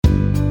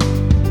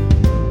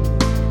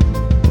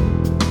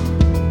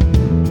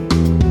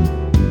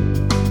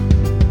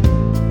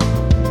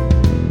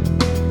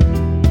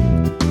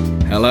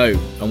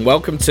and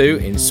welcome to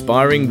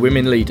Inspiring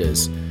Women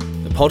Leaders,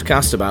 the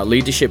podcast about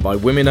leadership by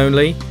women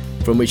only,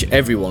 from which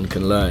everyone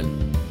can learn.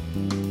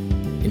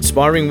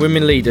 Inspiring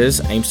Women Leaders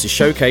aims to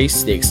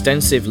showcase the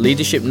extensive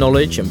leadership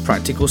knowledge and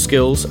practical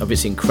skills of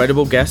its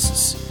incredible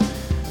guests,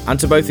 and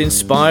to both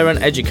inspire and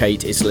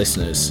educate its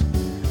listeners,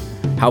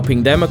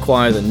 helping them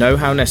acquire the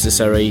know-how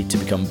necessary to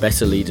become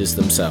better leaders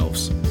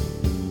themselves.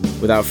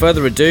 Without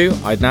further ado,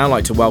 I'd now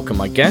like to welcome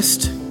my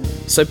guest,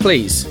 so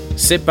please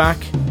sit back,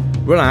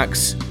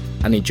 relax,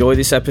 and enjoy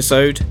this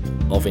episode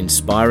of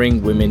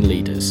Inspiring Women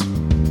Leaders.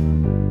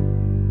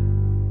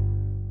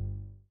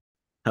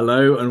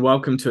 Hello and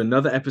welcome to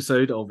another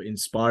episode of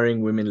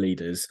Inspiring Women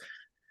Leaders.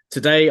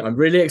 Today, I'm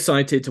really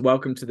excited to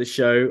welcome to the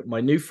show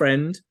my new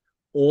friend,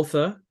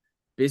 author,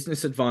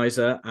 business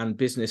advisor, and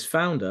business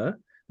founder,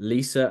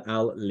 Lisa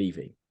L.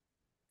 Levy.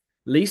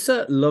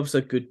 Lisa loves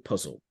a good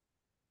puzzle.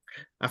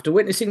 After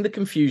witnessing the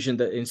confusion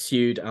that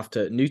ensued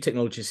after new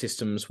technology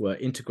systems were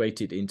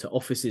integrated into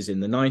offices in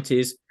the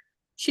 90s,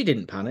 she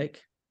didn't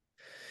panic.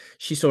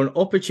 She saw an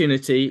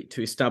opportunity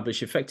to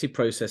establish effective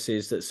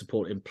processes that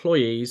support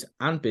employees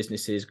and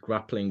businesses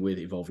grappling with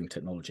evolving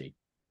technology.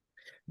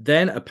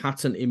 Then a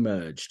pattern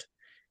emerged.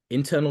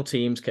 Internal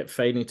teams kept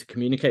failing to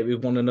communicate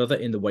with one another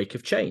in the wake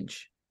of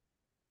change.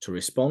 To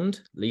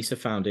respond, Lisa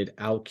founded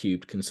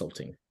L-Cubed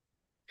Consulting.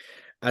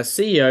 As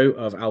CEO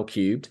of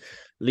L-Cubed,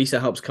 Lisa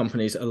helps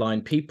companies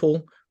align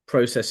people,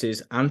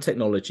 processes, and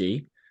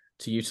technology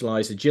to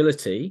utilize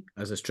agility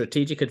as a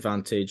strategic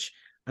advantage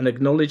and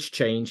acknowledge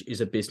change is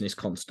a business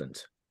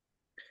constant.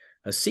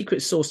 A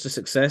secret sauce to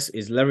success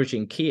is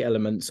leveraging key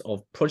elements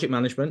of project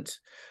management,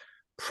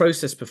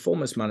 process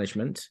performance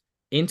management,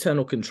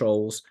 internal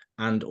controls,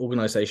 and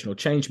organizational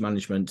change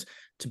management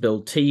to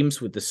build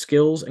teams with the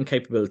skills and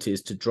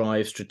capabilities to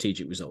drive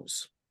strategic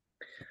results.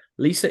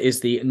 Lisa is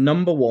the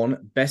 #1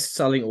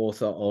 best-selling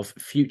author of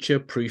Future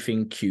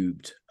Proofing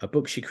Cubed, a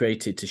book she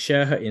created to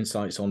share her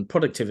insights on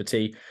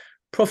productivity,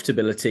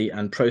 profitability,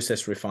 and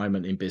process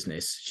refinement in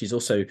business. She's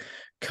also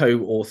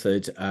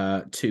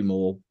co-authored 2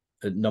 more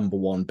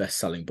 #1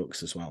 best-selling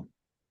books as well.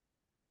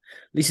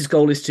 Lisa's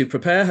goal is to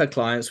prepare her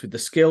clients with the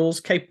skills,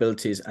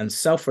 capabilities, and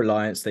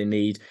self-reliance they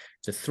need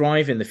to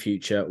thrive in the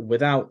future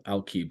without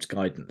L-Cubed's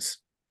guidance.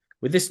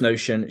 With this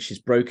notion, she's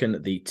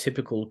broken the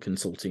typical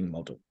consulting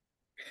model.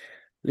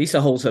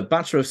 Lisa holds her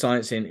Bachelor of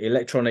Science in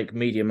Electronic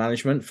Media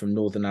Management from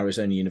Northern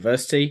Arizona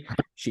University.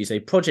 She's a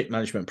project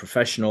management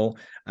professional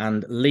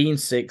and Lean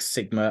Six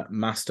Sigma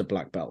Master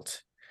Black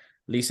Belt.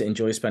 Lisa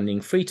enjoys spending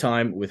free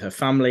time with her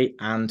family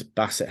and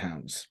basset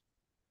hounds.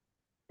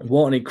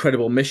 What an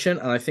incredible mission,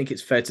 and I think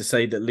it's fair to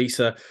say that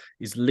Lisa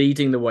is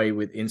leading the way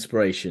with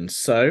inspiration.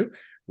 So,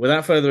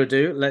 without further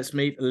ado, let's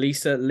meet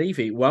Lisa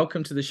Levy.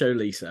 Welcome to the show,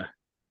 Lisa.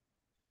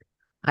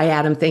 Hi,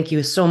 Adam. Thank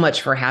you so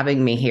much for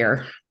having me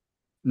here.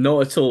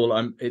 Not at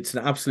all. It's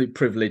an absolute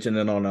privilege and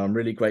an honor. I'm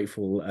really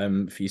grateful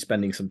for you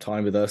spending some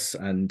time with us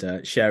and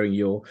sharing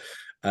your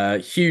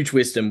huge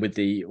wisdom with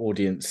the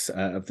audience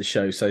of the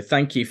show. So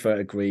thank you for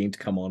agreeing to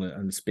come on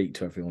and speak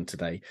to everyone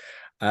today.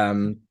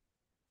 So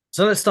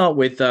let's start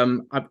with,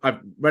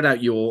 I've read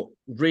out your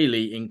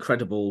really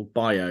incredible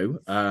bio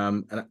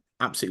and I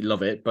absolutely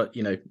love it. But,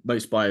 you know,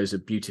 most bios are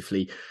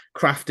beautifully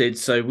crafted.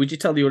 So would you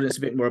tell the audience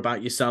a bit more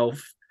about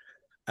yourself,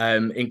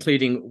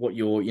 including what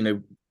your,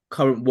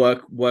 current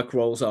work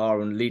roles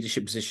are and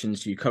leadership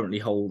positions you currently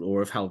hold or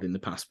have held in the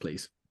past,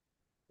 please?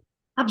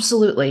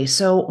 Absolutely.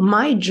 So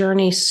my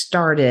journey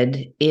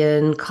started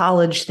in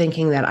college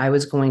thinking that I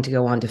was going to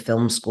go on to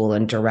film school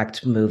and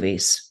direct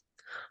movies.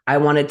 I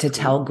wanted to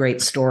tell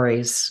great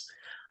stories.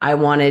 I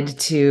wanted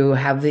to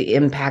have the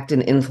impact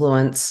and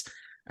influence.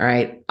 All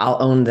right,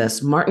 I'll own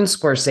this. Martin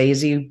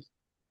Scorsese,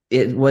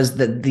 it was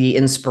the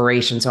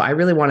inspiration. So I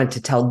really wanted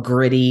to tell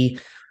gritty,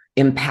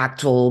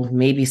 impactful,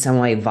 maybe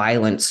somewhat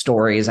violent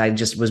stories. I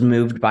just was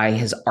moved by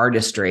his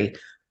artistry.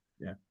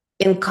 Yeah.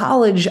 In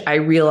college, I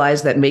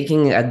realized that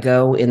making a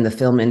go in the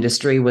film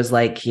industry was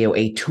like,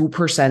 a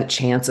 2%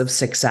 chance of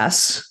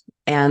success.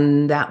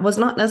 And that was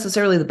not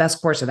necessarily the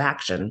best course of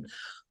action.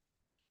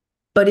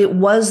 But it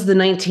was the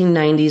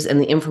 1990s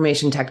and the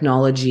information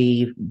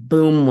technology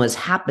boom was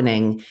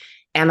happening.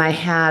 And I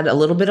had a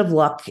little bit of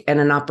luck and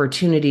an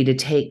opportunity to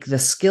take the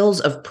skills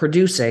of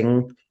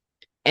producing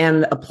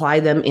and apply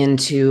them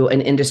into an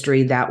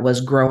industry that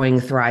was growing,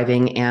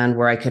 thriving, and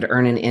where I could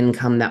earn an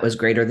income that was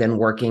greater than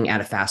working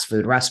at a fast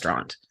food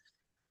restaurant.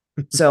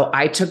 So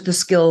I took the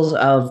skills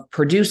of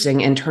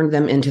producing and turned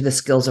them into the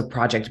skills of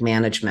project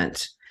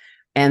management.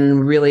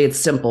 And really, it's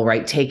simple,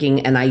 right?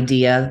 Taking an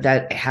idea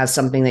that has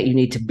something that you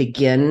need to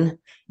begin,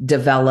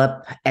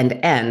 develop, and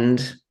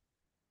end.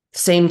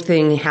 Same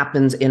thing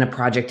happens in a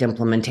project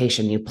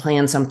implementation. You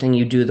plan something,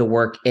 you do the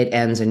work, it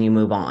ends, and you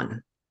move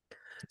on.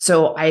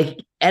 So I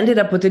ended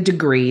up with a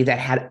degree that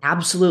had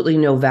absolutely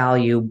no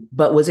value,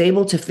 but was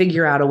able to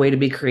figure out a way to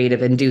be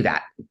creative and do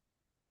that.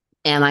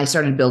 And I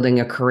started building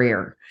a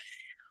career.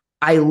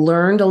 I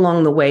learned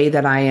along the way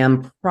that I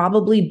am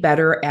probably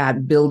better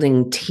at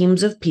building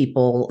teams of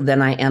people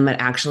than I am at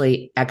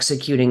actually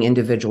executing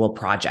individual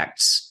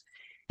projects.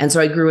 And so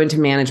I grew into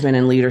management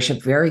and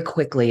leadership very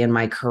quickly in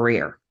my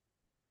career.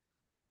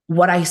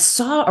 What I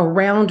saw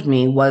around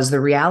me was the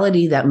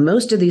reality that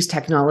most of these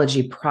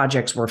technology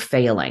projects were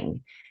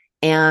failing.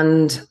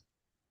 And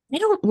I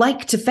don't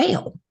like to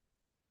fail.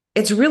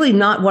 It's really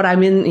not what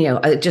I'm in,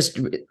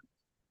 it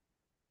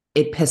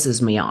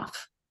pisses me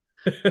off.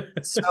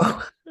 So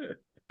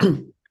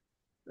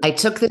I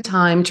took the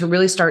time to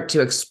really start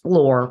to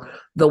explore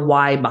the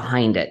why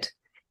behind it.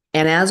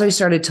 And as I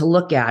started to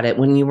look at it,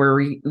 when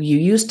you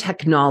use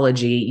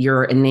technology,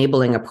 you're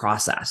enabling a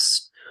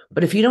process.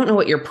 But if you don't know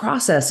what your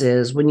process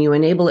is, when you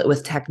enable it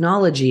with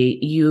technology,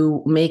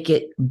 you make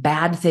it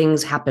bad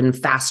things happen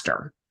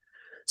faster.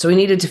 So we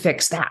needed to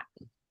fix that.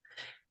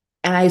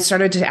 And I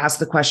started to ask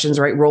the questions,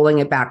 right, rolling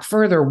it back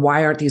further,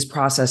 why aren't these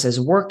processes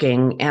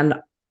working? And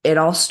it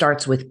all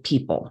starts with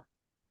people.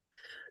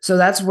 So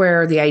that's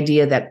where the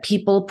idea that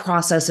people,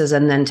 processes,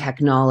 and then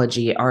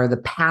technology are the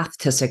path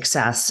to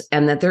success,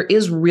 and that there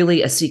is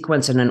really a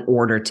sequence and an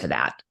order to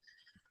that.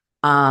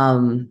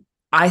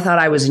 I thought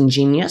I was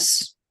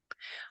ingenious.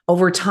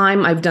 Over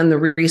time, I've done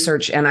the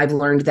research and I've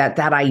learned that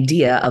that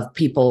idea of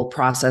people,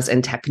 process,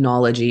 and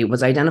technology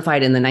was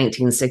identified in the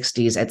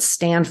 1960s at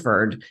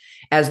Stanford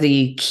as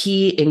the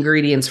key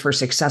ingredients for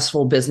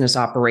successful business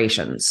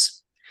operations.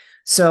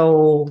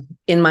 So,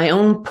 in my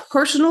own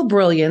personal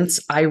brilliance,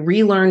 I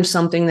relearned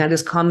something that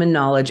is common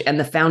knowledge and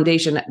the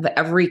foundation of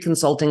every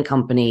consulting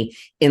company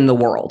in the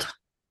world.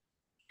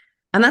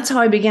 And that's how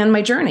I began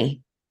my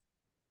journey.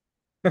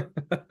 I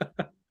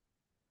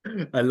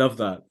love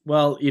that.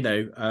 Well,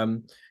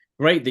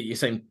 great that you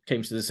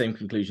came to the same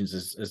conclusions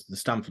as the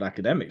Stanford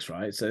academics,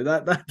 right? So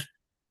that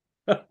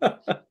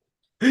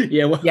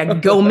yeah, well, yeah,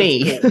 go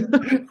me.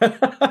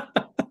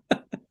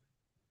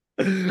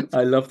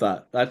 I love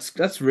that.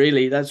 That's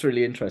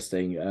really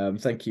interesting.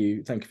 Thank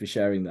you for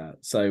sharing that.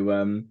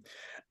 So,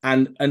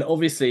 and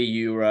obviously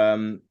you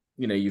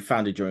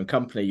founded your own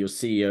company. You're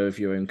CEO of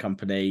your own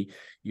company.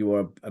 You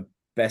are a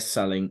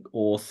best-selling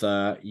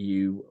author.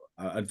 You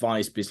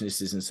advise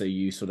businesses, and so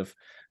you sort of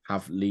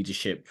have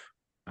leadership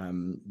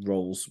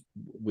roles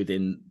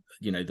within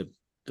the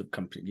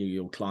company,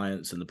 your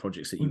clients, and the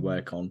projects that you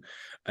work on.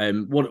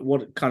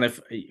 What kind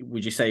of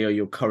would you say are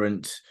your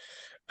current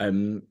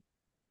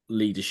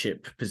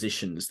leadership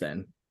positions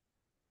then?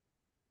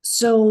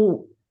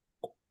 So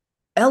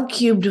L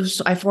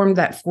Cubed, I formed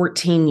that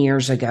 14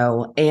 years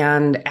ago.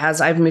 And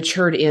as I've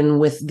matured in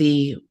with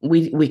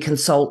we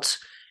consult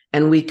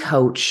and we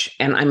coach,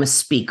 and I'm a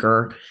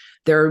speaker.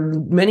 There are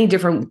many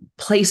different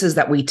places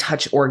that we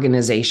touch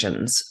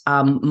organizations.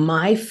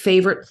 My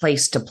favorite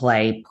place to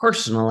play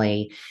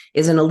personally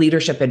is in a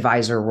leadership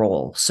advisor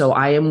role. So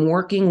I am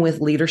working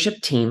with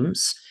leadership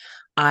teams.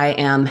 I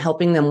am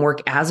helping them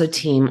work as a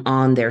team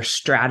on their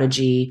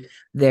strategy,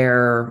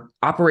 their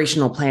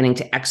operational planning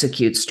to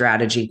execute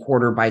strategy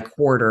quarter by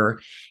quarter,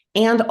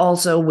 and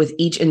also with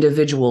each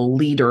individual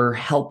leader,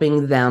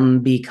 helping them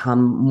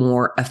become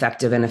more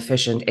effective and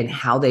efficient in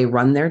how they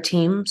run their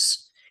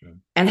teams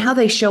and how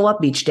they show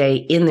up each day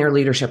in their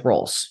leadership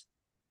roles.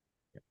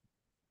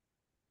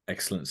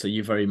 Excellent. So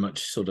you're very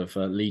much sort of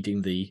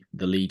leading the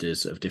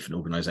leaders of different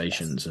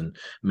organizations, yes, and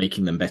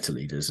making them better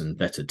leaders and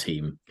better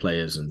team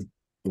players and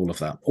all of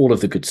that, all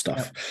of the good stuff.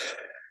 Yep.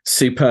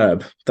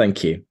 Superb.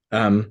 Thank you.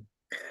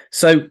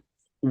 So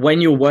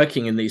when you're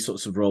working in these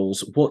sorts of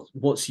roles,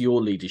 what's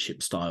your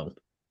leadership style?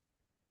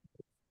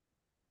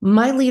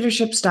 My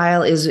leadership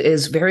style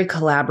is very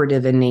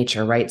collaborative in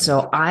nature, right?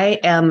 So I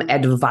am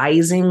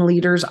advising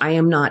leaders. I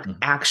am not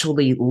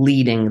actually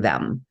leading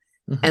them.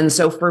 And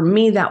so for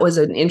me, that was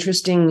an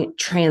interesting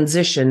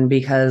transition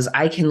because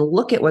I can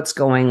look at what's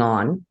going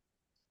on.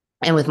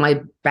 And with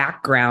my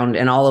background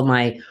and all of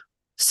my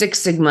Six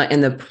Sigma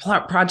and the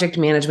project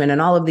management and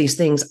all of these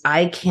things,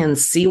 I can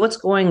see what's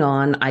going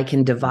on. I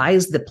can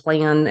devise the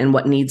plan and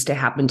what needs to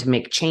happen to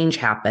make change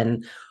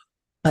happen.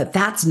 But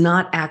that's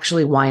not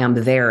actually why I'm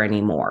there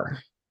anymore.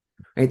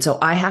 Right. So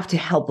I have to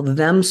help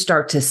them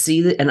start to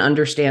see and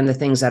understand the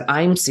things that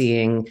I'm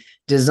seeing,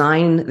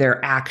 design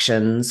their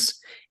actions,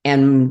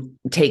 and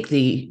take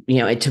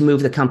to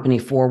move the company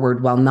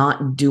forward while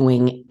not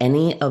doing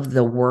any of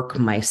the work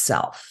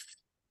myself.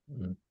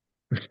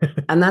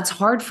 And that's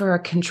hard for a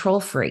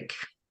control freak.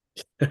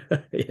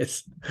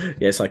 Yes,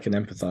 I can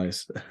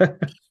empathize.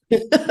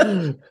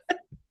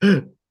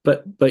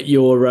 but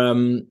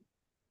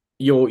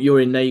you're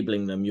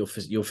enabling them.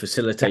 You're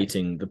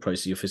facilitating the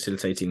process. You're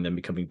facilitating them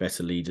becoming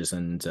better leaders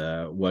and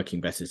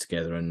working better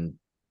together and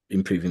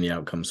improving the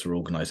outcomes for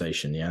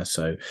organization. Yeah.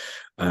 So,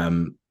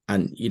 and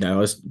I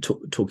was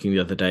talking the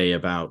other day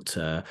about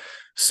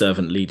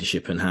servant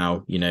leadership and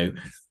how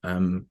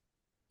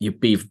you'd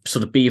be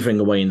sort of beavering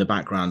away in the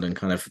background and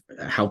kind of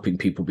helping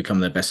people become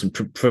their best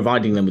and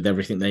providing them with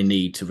everything they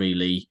need to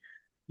really,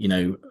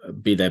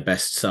 be their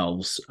best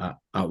selves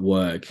at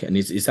work. And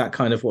is that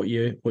kind of what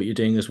you're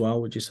doing as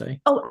well, would you say?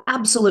 Oh,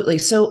 absolutely.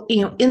 So,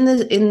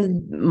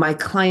 in my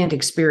client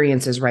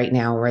experiences right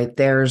now, right,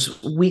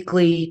 there's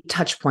weekly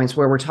touch points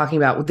where we're talking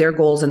about their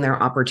goals and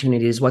their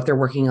opportunities, what they're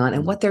working on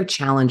and what their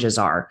challenges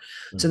are,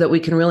 so that we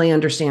can really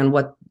understand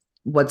what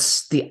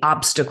what's the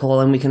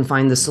obstacle, and we can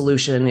find the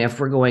solution if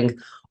we're going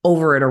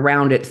over it,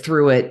 around it,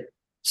 through it,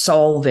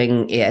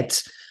 solving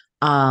it.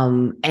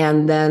 And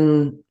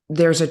then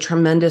there's a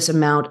tremendous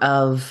amount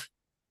of,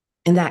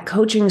 in that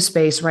coaching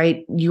space,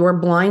 right? Your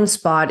blind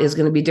spot is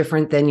going to be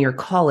different than your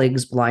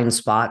colleagues' blind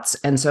spots.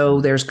 And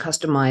so there's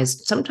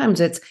customized,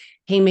 sometimes it's,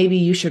 hey, maybe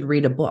you should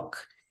read a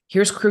book.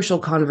 Here's crucial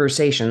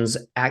conversations,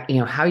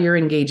 how you're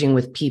engaging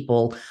with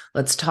people.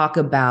 Let's talk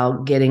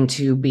about getting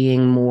to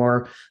being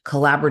more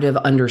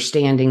collaborative,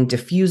 understanding,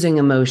 diffusing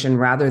emotion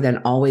rather than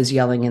always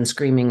yelling and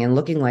screaming and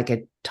looking like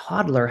a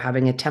toddler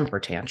having a temper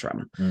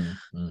tantrum.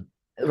 Mm-hmm.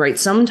 Right.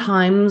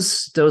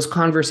 Sometimes those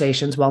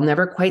conversations, while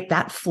never quite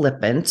that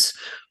flippant,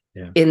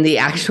 in the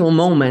actual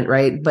moment,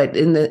 right? But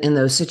in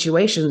those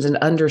situations, and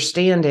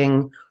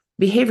understanding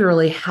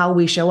behaviorally how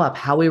we show up,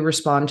 how we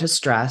respond to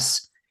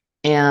stress,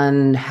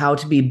 and how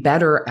to be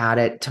better at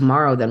it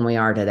tomorrow than we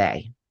are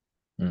today.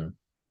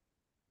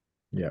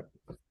 Yeah,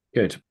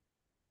 good.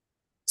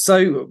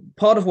 So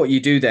part of what you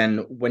do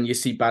then when you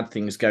see bad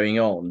things going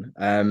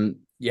on,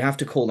 you have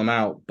to call them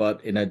out,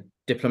 but in a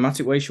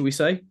diplomatic way, shall we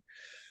say?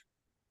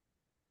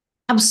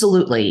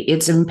 Absolutely.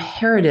 It's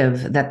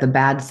imperative that the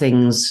bad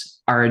things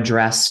are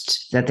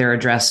addressed, that they're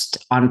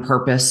addressed on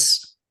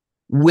purpose,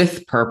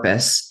 with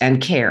purpose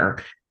and care.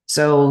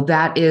 So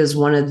that is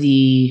one of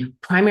the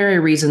primary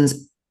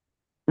reasons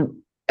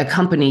a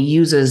company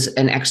uses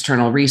an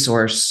external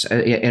resource,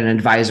 an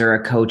advisor,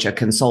 a coach, a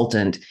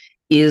consultant,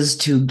 is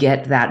to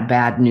get that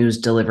bad news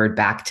delivered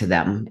back to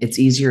them. It's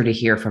easier to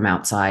hear from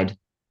outside.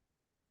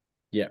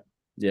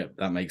 Yeah,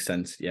 that makes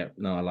sense. Yeah,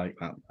 no, I like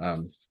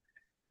that.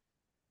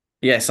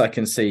 Yes, I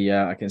can see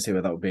where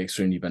that would be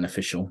extremely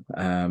beneficial.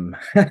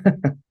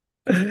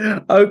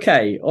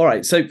 Okay, all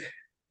right. So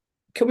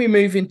can we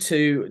move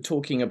into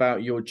talking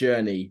about your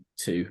journey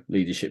to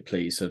leadership,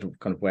 please? Sort of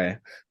kind of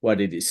where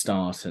did it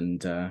start,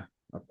 and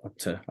up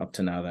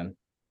to now then?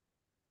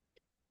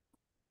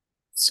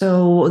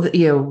 So,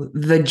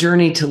 the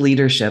journey to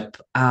leadership,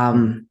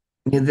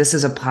 this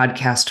is a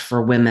podcast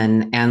for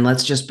women, and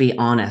let's just be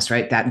honest,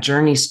 right? That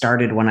journey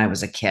started when I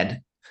was a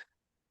kid,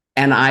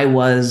 and I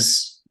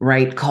was,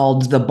 right,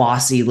 called the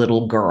bossy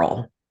little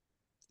girl,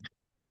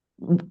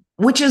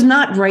 which is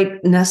not,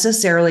 right,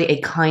 necessarily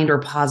a kind or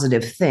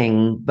positive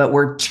thing, but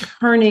we're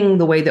turning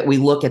the way that we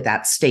look at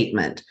that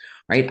statement,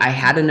 right? I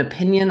had an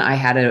opinion, I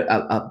had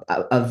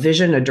a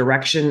vision, a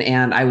direction,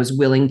 and I was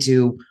willing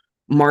to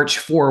march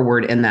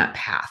forward in that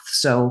path.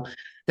 So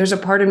there's a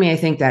part of me, I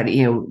think, that,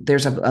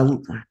 there's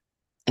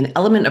an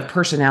element of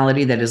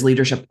personality that is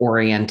leadership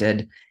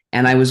oriented.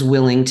 And I was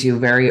willing to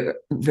very,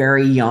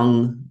 very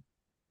young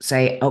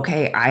say,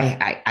 okay,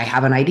 I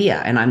have an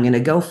idea and I'm going to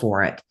go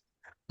for it.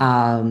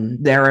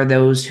 There are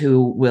those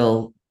who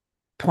will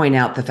point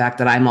out the fact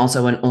that I'm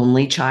also an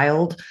only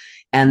child,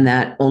 and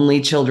that only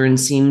children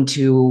seem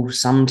to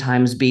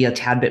sometimes be a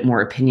tad bit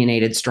more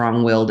opinionated,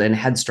 strong-willed, and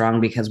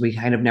headstrong because we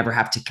kind of never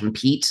have to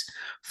compete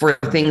for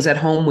things at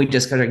home. We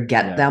just got to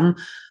get them.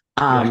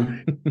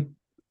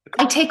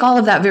 I take all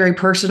of that very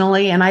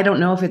personally, and I don't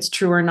know if it's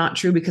true or not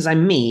true because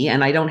I'm me,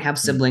 and I don't have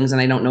siblings, and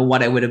I don't know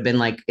what I would have been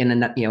like in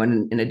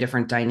a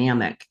different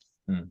dynamic.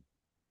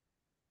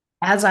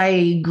 As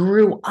I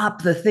grew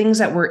up, the things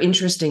that were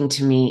interesting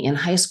to me in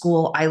high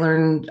school, I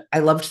learned I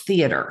loved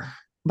theater,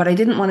 but I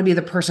didn't want to be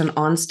the person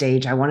on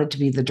stage. I wanted to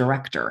be the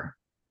director.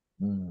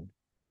 And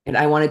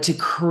I wanted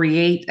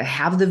to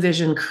have the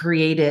vision,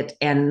 create it,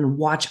 and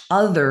watch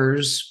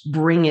others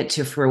bring it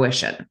to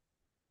fruition.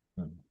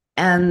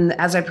 And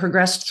as I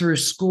progressed through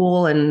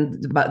school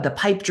and the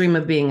pipe dream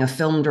of being a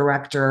film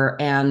director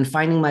and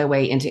finding my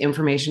way into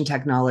information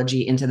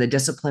technology, into the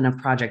discipline of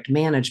project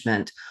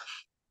management,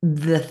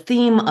 the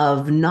theme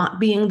of not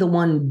being the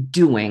one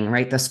doing,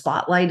 right? The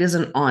spotlight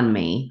isn't on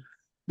me,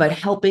 but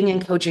helping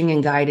and coaching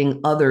and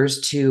guiding others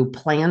to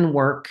plan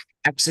work,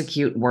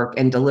 execute work,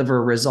 and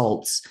deliver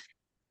results.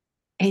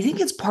 I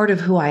think it's part of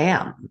who I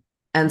am.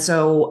 And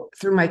so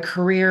through my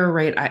career,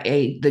 right,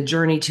 the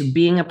journey to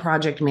being a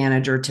project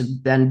manager, to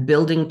then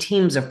building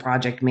teams of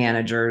project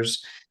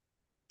managers,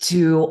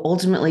 to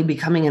ultimately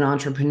becoming an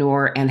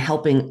entrepreneur and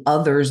helping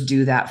others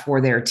do that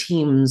for their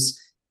teams.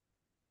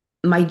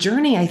 My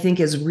journey, I think,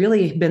 has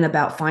really been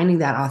about finding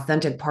that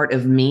authentic part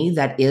of me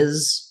that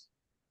is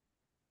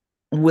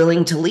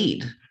willing to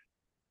lead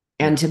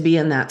and to be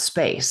in that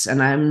space.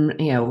 And I'm,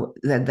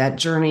 that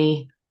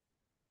journey,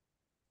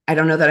 I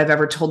don't know that I've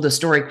ever told the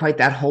story quite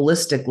that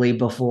holistically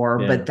before,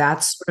 but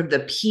that's sort of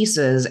the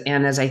pieces.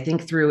 And as I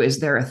think through, is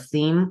there a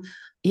theme?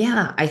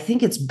 Yeah, I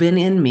think it's been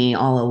in me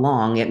all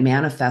along. It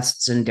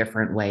manifests in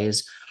different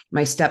ways.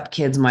 My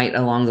stepkids might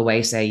along the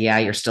way say, yeah,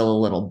 you're still a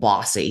little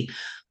bossy.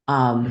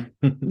 But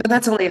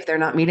that's only if they're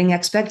not meeting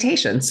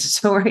expectations.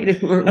 So, right,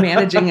 if we're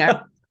managing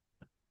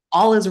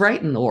all is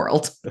right in the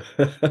world.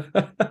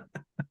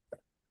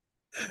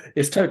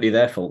 It's totally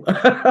their fault.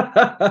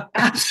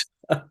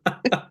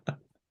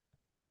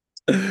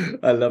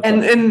 I love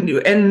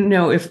that. And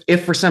no,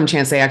 if for some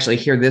chance they actually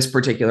hear this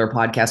particular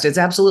podcast, it's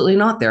absolutely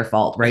not their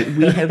fault, right?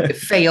 We have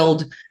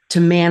failed to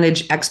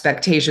manage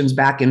expectations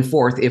back and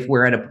forth if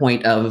we're at a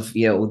point of,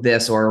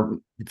 this or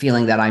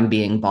feeling that I'm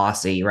being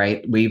bossy,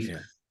 right? We've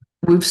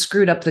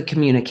screwed up the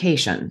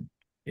communication.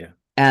 Yeah.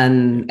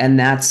 And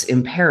that's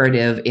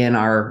imperative in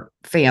our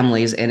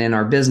families and in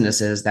our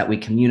businesses, that we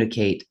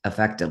communicate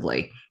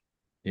effectively.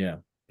 Yeah.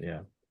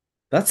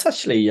 That's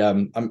actually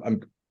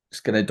I'm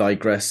just going to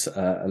digress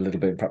a little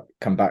bit,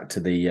 come back to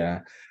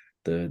the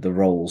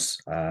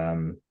roles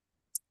and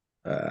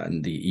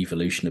the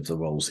evolution of the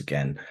roles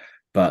again.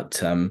 But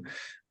so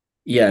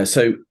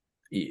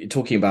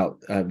talking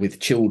about with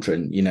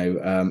children,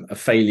 a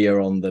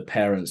failure on the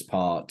parents'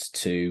 part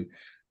to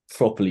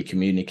properly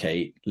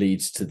communicate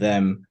leads to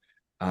them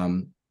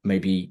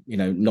maybe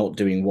not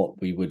doing what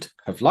we would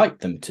have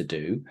liked them to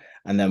do,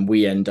 and then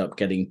we end up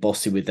getting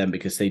bossy with them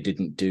because they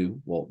didn't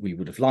do what we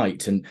would have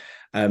liked. And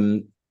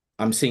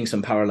I'm seeing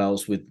some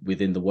parallels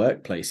within the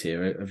workplace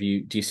here. Do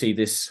you see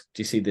this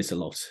a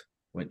lot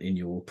in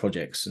your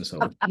projects and so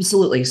on?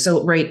 Absolutely.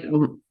 So right,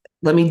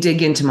 let me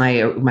dig into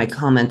my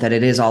comment that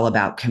it is all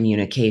about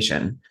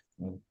communication.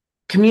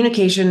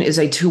 Communication is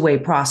a two-way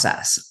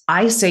process.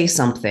 I say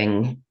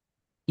something,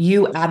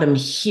 you, Adam,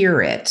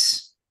 hear it.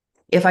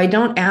 If I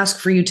don't ask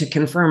for you to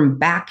confirm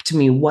back to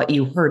me what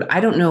you heard, I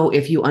don't know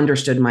if you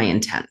understood my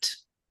intent.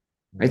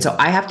 Right. So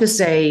I have to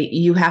say,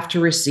 you have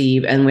to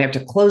receive, and we have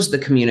to close the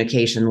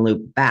communication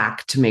loop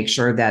back to make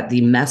sure that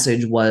the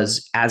message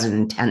was as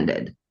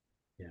intended.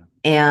 Yeah.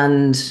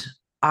 And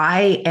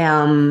I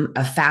am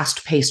a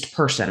fast-paced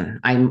person.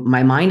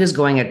 My mind is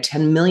going at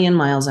 10 million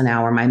miles an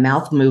hour. My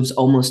mouth moves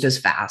almost as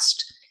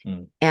fast.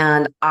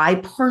 And I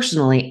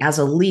personally, as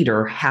a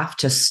leader, have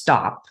to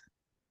stop,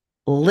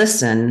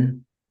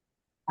 listen,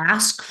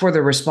 ask for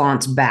the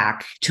response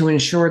back to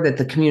ensure that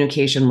the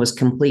communication was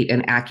complete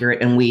and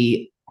accurate and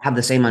we have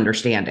the same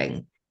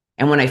understanding.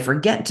 And when I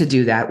forget to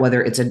do that,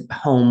 whether it's at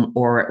home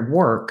or at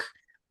work,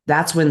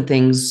 that's when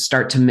things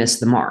start to miss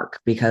the mark,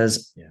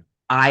 because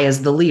I,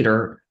 as the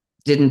leader,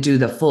 didn't do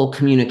the full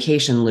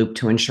communication loop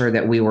to ensure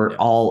that we were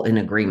all in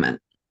agreement.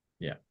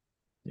 Yeah.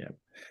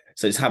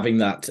 So it's having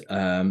that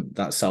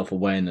that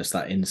self-awareness,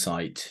 that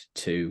insight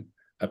to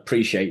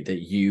appreciate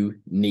that you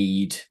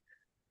need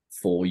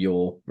for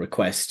your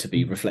request to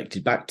be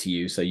reflected back to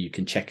you so you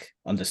can check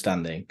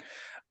understanding,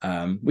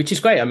 which is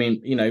great. I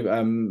mean,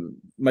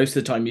 most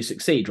of the time you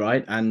succeed,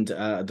 right? And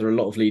there are a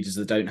lot of leaders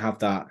that don't have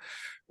that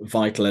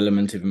vital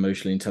element of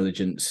emotional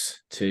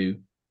intelligence to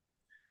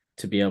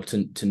be able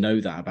to know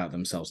that about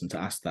themselves and to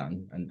ask that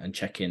and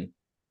check in.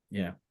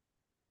 Yeah.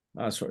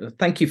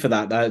 Thank you for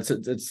that.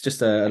 It's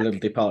just a little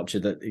departure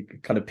that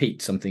it kind of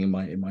piqued something in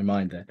my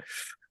mind there.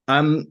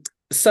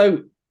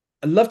 So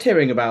I loved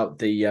hearing about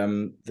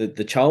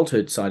the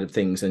childhood side of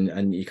things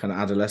and your kind of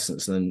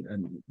adolescence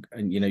and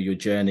your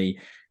journey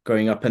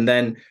growing up, and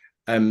then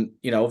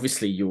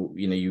obviously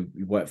you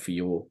work for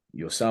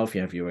yourself,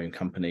 you have your own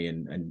company,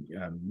 and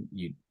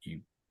you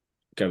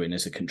go in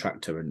as a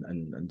contractor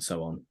and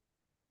so on.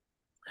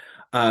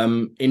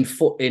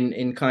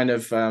 In kind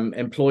of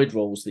employed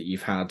roles that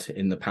you've had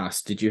in the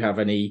past, did you have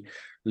any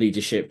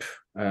leadership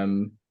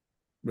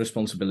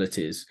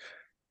responsibilities?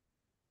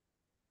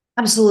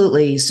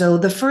 Absolutely. So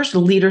the first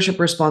leadership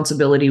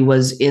responsibility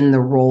was in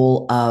the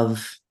role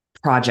of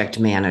project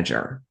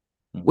manager,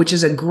 which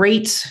is a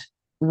great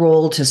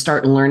role to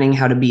start learning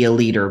how to be a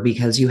leader,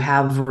 because you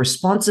have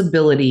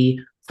responsibility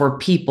for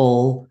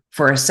people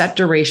for a set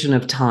duration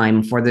of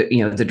time for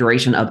the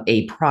duration of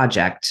a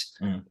project,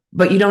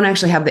 but you don't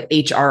actually have the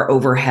HR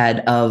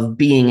overhead of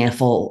being a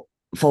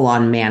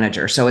full-on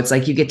manager. So it's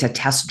like you get to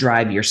test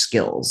drive your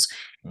skills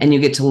and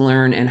you get to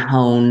learn and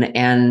hone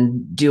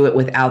and do it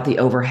without the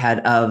overhead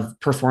of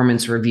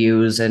performance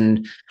reviews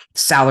and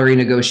salary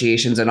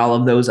negotiations and all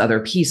of those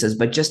other pieces,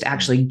 but just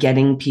actually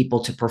getting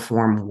people to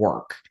perform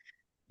work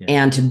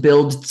and to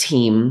build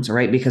teams,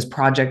 right? Because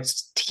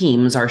projects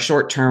teams are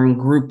short-term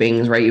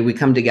groupings, right? We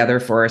come together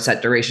for a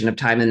set duration of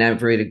time and then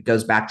everybody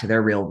goes back to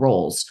their real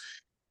roles.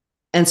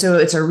 And so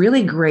it's a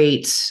really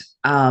great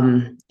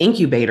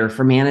incubator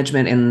for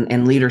management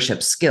and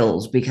leadership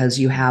skills, because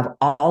you have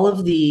all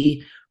of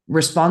the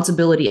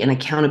responsibility and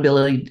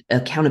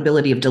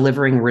accountability of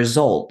delivering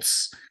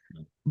results,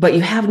 but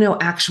you have no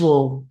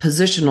actual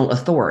positional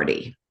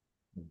authority.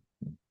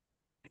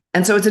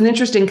 And so it's an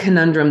interesting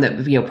conundrum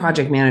that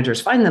project managers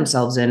find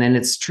themselves in, and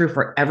it's true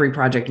for every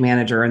project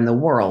manager in the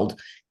world.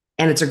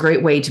 And it's a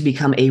great way to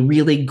become a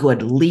really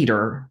good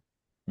leader,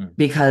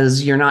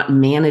 because you're not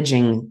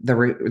managing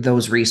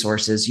those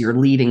resources, you're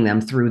leading them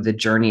through the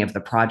journey of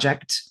the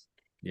project.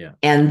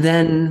 And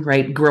then,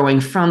 right, growing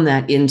from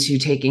that into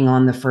taking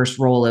on the first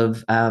role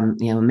of,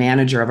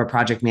 manager of a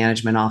project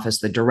management office,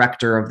 the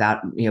director of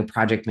that,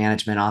 project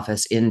management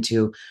office,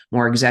 into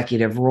more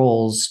executive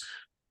roles,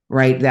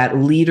 right? That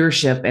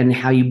leadership and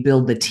how you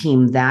build the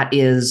team, that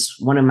is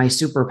one of my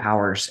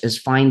superpowers, is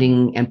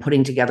finding and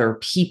putting together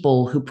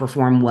people who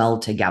perform well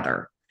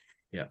together.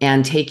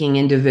 And taking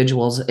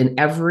individuals in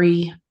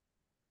every,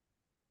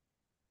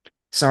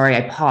 sorry,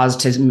 I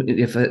paused to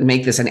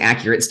make this an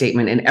accurate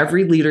statement. In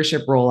every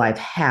leadership role I've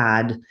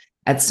had,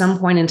 at some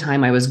point in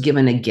time, I was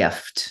given a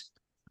gift.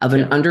 of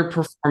an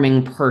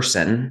underperforming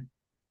person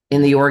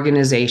in the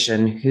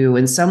organization who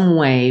in some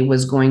way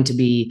was going to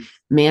be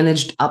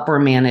managed up or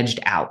managed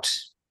out.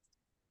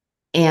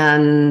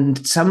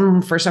 And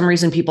for some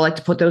reason, people like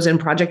to put those in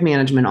project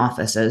management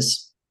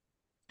offices.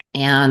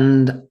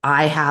 And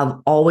I have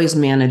always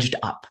managed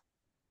up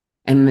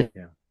and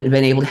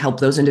been able to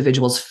help those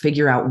individuals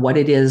figure out what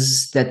it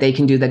is that they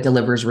can do that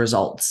delivers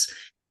results.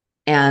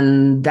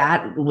 And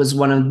that was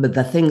one of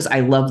the things I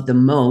loved the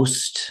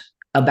most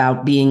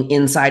about being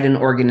inside an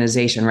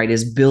organization, right?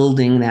 Is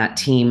building that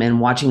team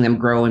and watching them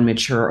grow and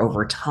mature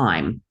over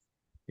time.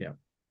 Yeah.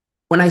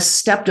 When I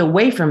stepped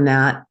away from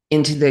that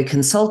into the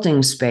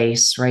consulting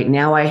space, right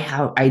now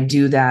I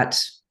do that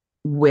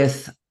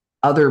with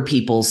other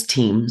people's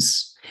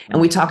teams.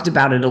 And we talked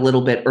about it a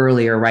little bit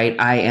earlier, right?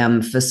 I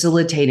am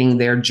facilitating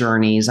their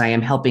journeys. I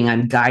am helping,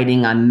 I'm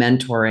guiding, I'm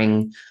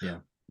mentoring. Yeah.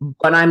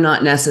 But I'm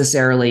not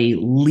necessarily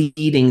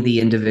leading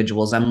the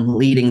individuals. I'm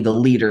leading the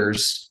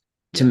leaders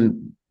to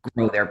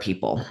grow their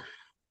people. Of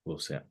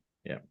course, yeah.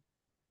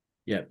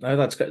 No,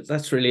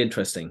 that's really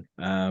interesting.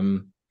 I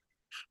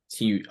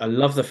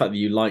love the fact that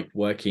you like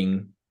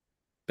working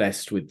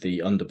best with the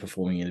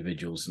underperforming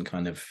individuals and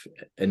kind of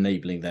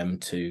enabling them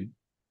to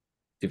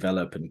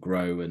develop and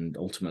grow and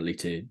ultimately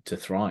to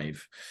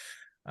thrive.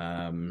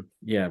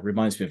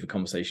 Reminds me of a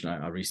conversation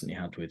I recently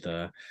had with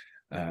a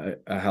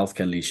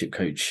healthcare leadership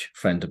coach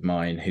friend of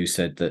mine who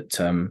said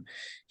that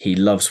he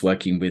loves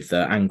working with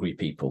angry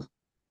people.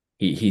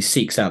 He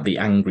seeks out the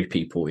angry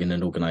people in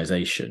an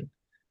organization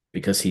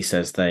because he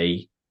says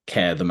they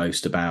care the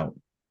most about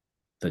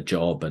the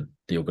job and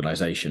the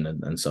organization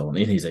and so on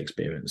in his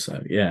experience. So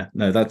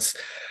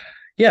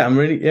I'm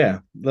really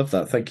love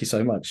that. Thank you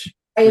so much.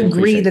 I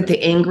agree that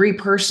the angry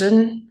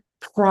person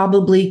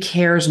probably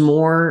cares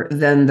more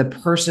than the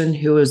person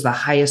who is the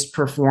highest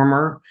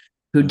performer,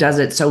 who does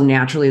it so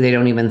naturally they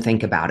don't even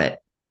think about it.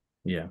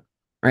 Yeah.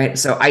 Right.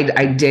 So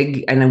I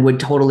dig, and I would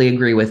totally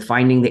agree with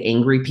finding the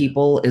angry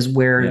people is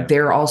where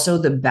they're also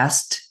the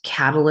best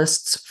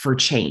catalysts for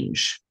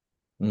change.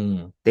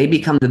 They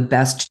become the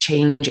best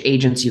change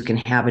agents you can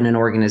have in an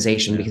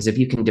organization, because if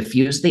you can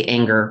diffuse the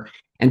anger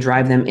and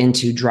drive them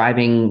into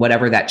driving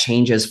whatever that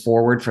change is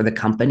forward for the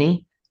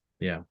company,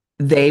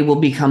 they will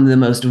become the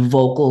most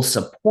vocal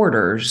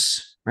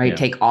supporters, right?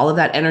 Take all of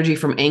that energy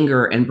from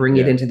anger and bring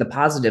it into the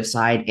positive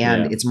side,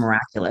 and it's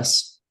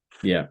miraculous.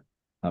 Yeah,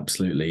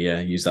 absolutely. Yeah,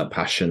 use that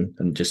passion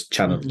and just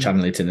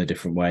channel it in a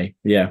different way.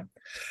 Yeah,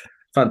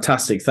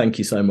 fantastic. Thank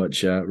you so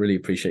much. Really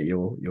appreciate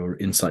your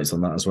insights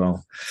on that as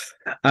well.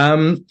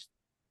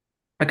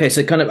 Okay,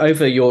 so kind of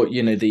over your,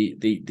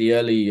 the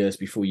early years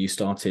before you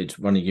started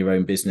running your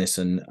own business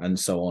and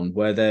so on,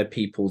 were there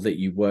people that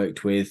you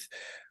worked with,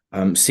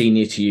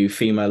 senior to you,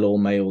 female or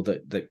male,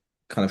 that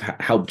kind of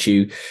helped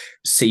you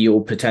see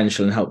your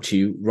potential and helped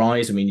you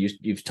rise? I mean,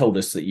 you've told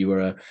us that you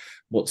were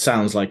what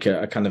sounds like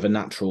a kind of a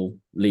natural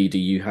leader.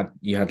 You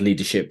had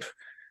leadership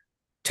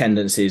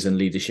tendencies and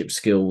leadership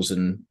skills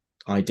and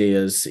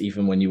ideas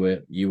even when you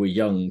were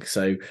young.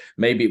 So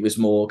maybe it was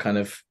more kind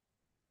of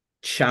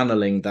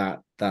channeling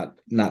that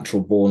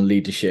natural born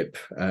leadership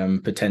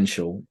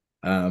potential.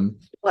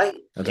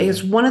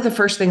 Is one of the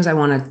first things I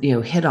want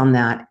to hit on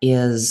that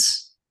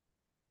is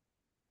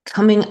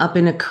coming up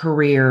in a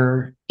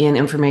career in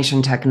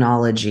information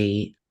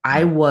technology.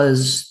 I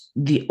was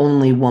the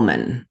only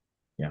woman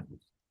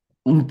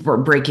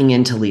breaking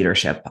into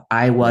leadership.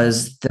 I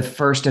was the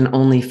first and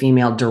only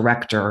female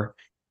director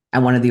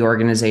at one of the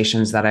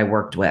organizations that I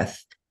worked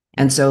with.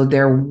 And so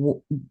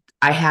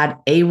I had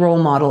a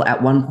role model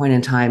at one point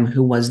in time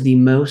who was the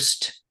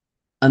most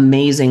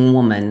amazing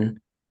woman,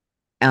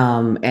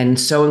 and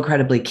so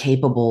incredibly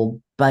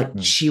capable,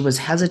 but she was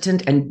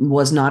hesitant and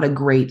was not a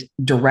great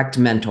direct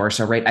mentor.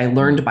 So, I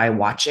learned by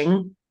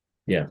watching.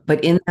 Yeah.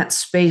 But in that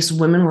space,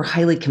 women were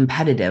highly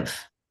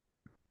competitive.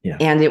 Yeah.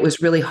 And it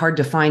was really hard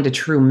to find a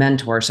true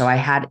mentor. So I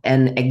had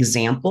an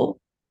example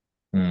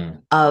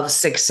of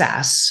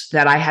success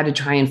that I had to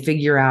try and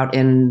figure out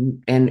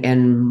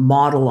and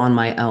model on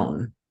my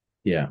own.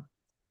 Yeah.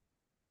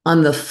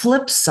 On the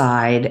flip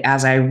side,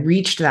 as I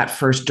reached that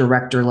first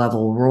director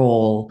level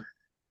role,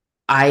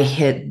 I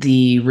hit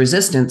the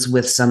resistance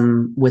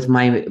with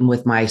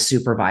my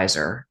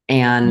supervisor,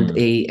 and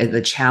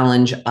the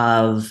challenge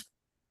of,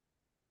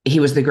 he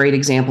was the great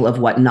example of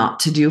what not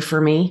to do for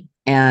me.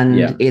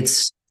 And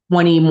it's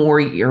 20 more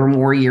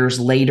years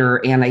later,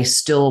 and I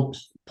still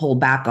pull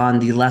back on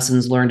the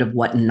lessons learned of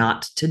what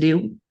not to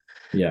do.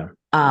 Yeah.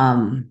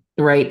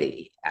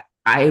 Right.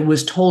 I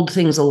was told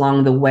things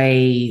along the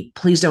way.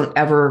 Please don't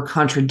ever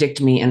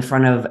contradict me in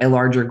front of a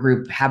larger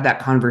group. Have that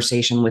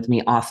conversation with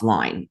me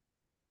offline.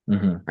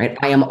 Right.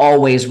 I am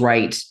always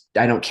right.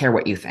 I don't care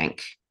what you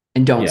think,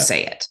 and don't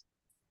say it.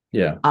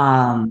 Yeah.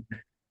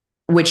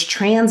 Which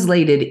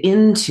translated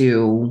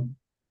into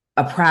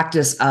a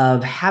practice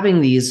of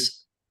having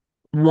these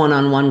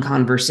one-on-one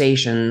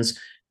conversations,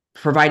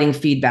 providing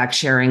feedback,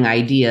 sharing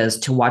ideas,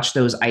 to watch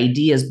those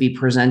ideas be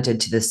presented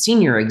to the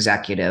senior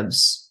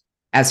executives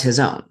as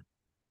his own.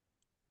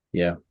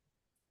 Yeah.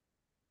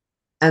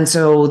 And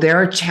so there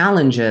are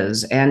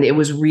challenges, and it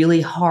was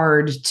really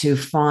hard to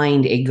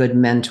find a good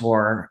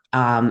mentor.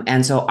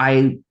 And so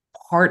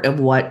part of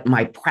what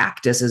my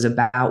practice is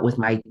about with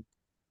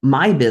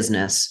my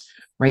business,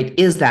 right,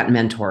 is that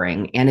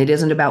mentoring. And it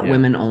isn't about Yeah.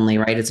 women only,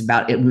 right? It's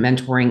about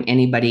mentoring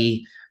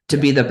anybody to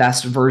Yeah. be the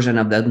best version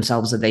of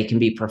themselves that they can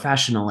be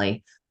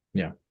professionally.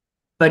 Yeah.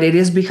 But it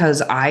is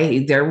because I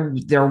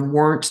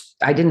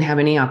didn't have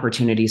any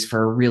opportunities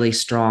for really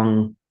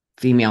strong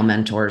female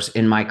mentors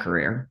in my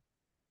career.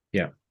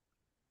 Yeah.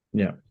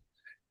 Yeah.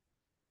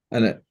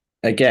 And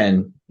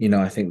again,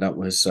 I think that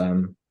was,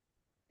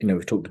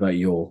 we've talked about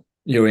your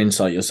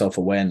insight, your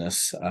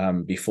self-awareness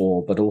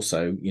before, but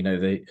also,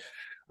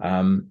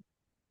 um,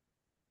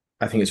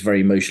 I think it's very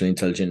emotionally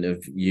intelligent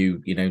of you,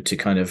 to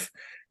kind of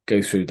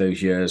go through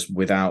those years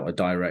without a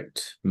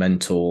direct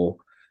mentor,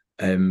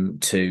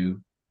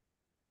 to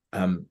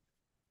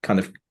kind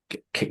of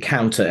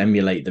counter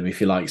emulate them,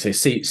 if you like. So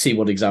see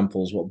what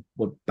examples,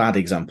 what bad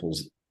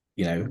examples,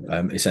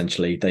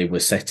 essentially they were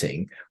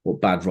setting,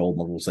 what bad role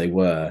models they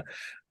were,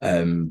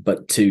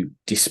 but to,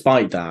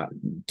 despite that,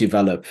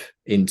 develop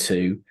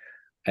into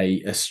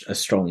a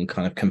strong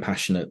kind of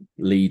compassionate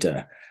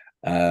leader.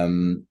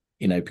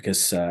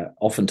 Because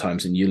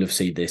oftentimes, and you'll have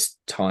seen this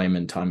time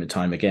and time and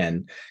time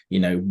again,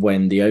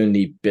 when the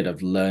only bit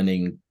of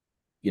learning,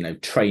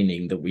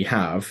 training that we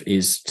have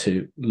is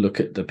to look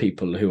at the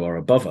people who are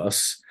above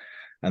us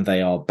and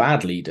they are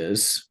bad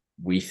leaders,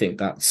 we think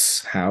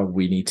that's how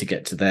we need to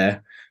get to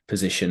their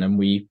position, and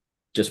we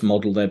just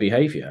model their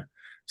behavior.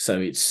 So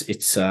it's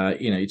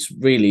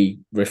really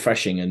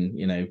refreshing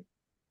and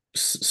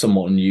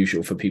somewhat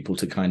unusual for people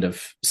to kind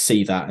of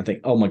see that and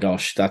think, oh my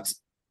gosh,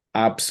 that's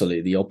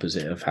absolutely the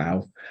opposite of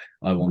how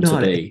I want to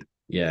be.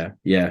 Yeah.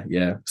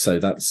 So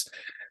that's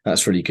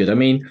really good. I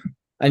mean,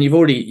 and you've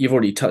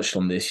already touched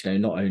on this.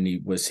 Not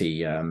only was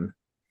he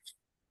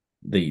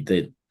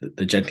the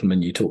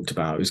gentleman you talked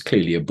about was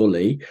clearly a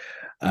bully,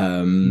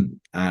 and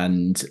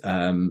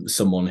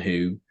someone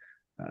who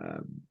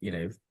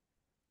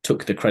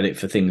took the credit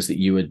for things that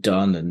you had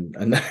done,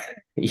 and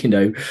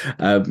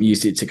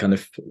used it to kind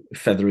of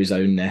feather his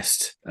own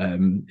nest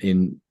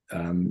in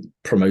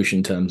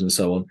promotion terms and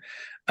so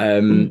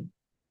on.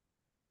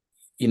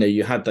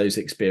 You had those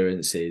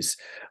experiences.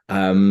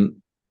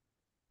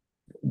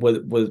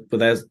 Were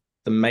there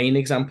the main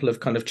example of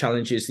kind of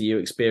challenges that you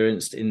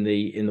experienced in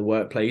the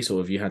workplace, or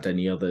have you had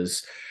any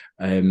others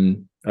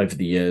over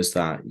the years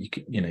that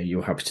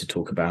you're happy to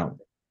talk about?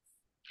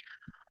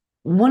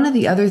 One of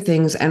the other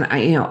things, and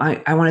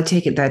I want to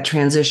take it that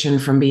transition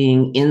from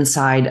being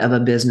inside of a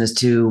business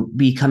to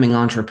becoming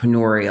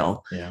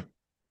entrepreneurial. Yeah.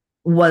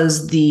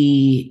 Was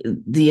the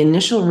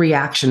initial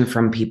reaction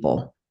from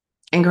people.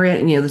 And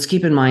let's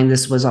keep in mind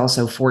this was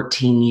also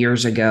 14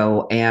 years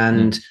ago,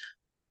 and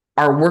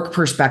our work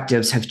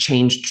perspectives have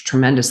changed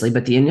tremendously.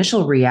 But the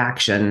initial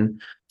reaction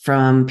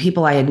from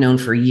people I had known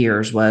for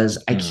years was,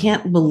 I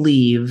can't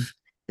believe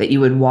that you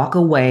would walk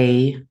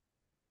away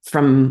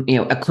from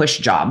a cush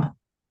job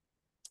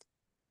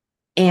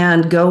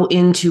and go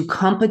into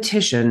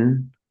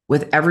competition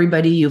with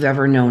everybody you've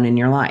ever known in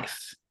your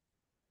life.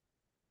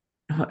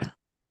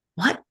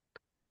 What?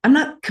 I'm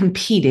not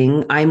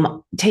competing.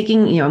 I'm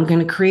taking, I'm going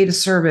to create a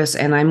service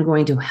and I'm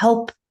going to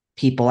help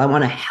people. I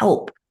want to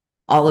help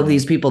all of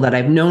these people that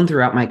I've known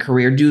throughout my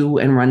career do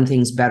and run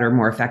things better,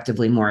 more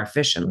effectively, more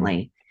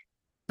efficiently.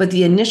 But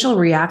the initial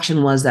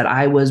reaction was that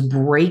I was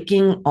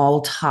breaking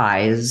all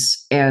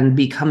ties and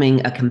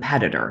becoming a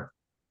competitor.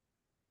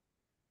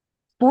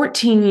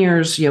 14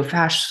 years,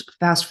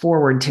 fast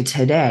forward to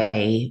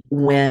today,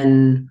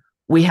 when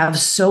we have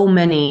so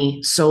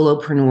many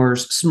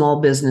solopreneurs, small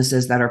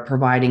businesses that are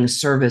providing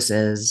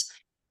services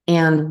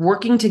and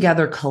working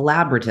together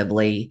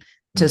collaboratively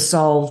to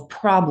solve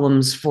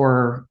problems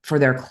for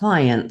their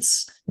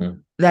clients,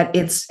 that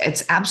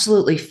it's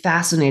absolutely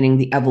fascinating,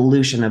 the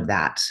evolution of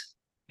that.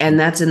 And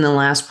that's in the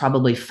last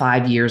probably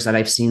 5 years that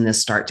I've seen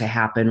this start to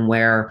happen,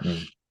 where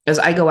as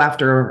I go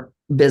after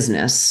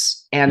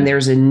business and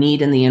there's a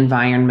need in the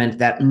environment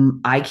that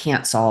I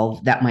can't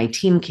solve, that my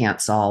team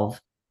can't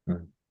solve.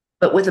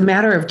 But with a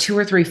matter of 2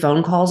 or 3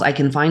 phone calls, I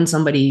can find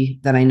somebody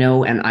that I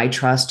know and I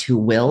trust who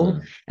will.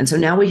 And so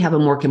now we have a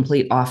more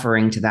complete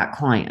offering to that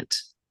client.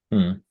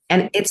 And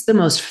it's the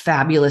most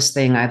fabulous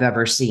thing I've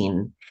ever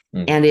seen.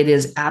 And it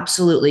is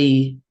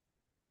absolutely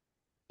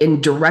in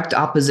direct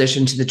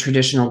opposition to the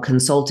traditional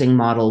consulting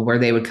model, where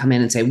they would come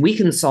in and say, we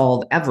can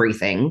solve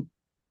everything.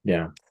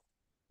 Yeah.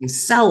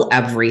 Sell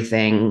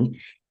everything.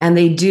 And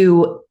they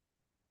do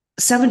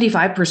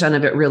 75%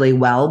 of it really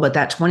well, but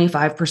that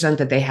 25%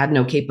 that they had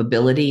no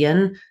capability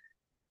in,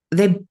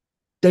 they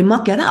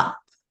muck it up.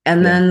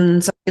 And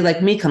then somebody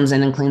like me comes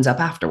in and cleans up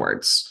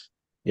afterwards.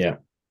 Yeah.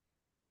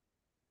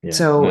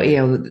 So,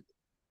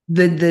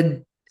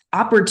 the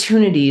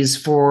opportunities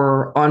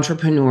for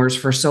entrepreneurs,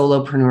 for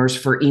solopreneurs,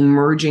 for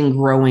emerging,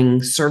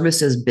 growing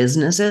services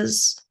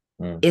businesses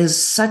is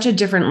such a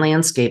different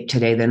landscape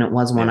today than it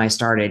was when I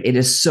started. It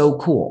is so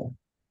cool.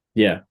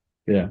 Yeah.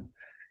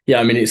 Yeah,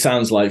 I mean, it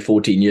sounds like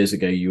 14 years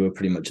ago you were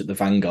pretty much at the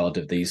vanguard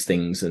of these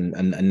things, and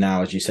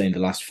now, as you say, in the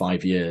last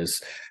 5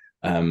 years,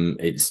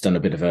 it's done a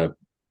bit of a,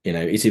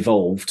 it's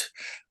evolved.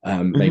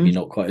 Maybe Mhm.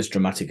 not quite as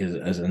dramatic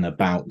as an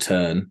about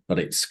turn, but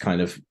it's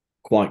kind of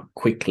quite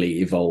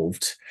quickly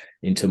evolved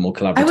into a more I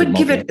collaborative would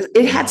give model.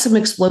 it Yeah, had some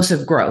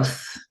explosive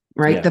growth,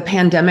 right? yeah, The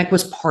pandemic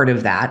was part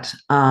of that.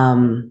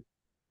 yeah.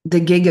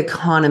 The gig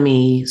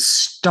economy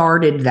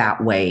started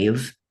that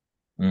wave.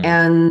 Mm,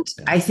 And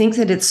yeah, I think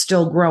that it's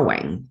still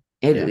growing.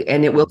 yeah,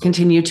 And it will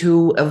continue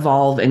to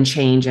evolve and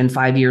change. And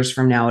 5 years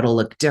from now, it'll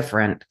look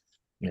different.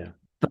 yeah,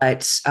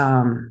 But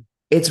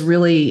it's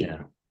really yeah,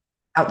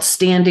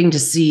 outstanding to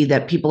see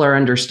that people are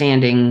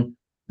understanding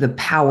the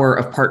power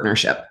of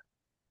partnership.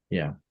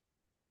 yeah,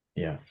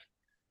 yeah.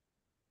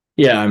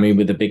 Yeah, I mean,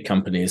 with the big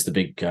companies, the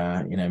big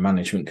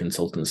management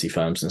consultancy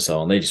firms and so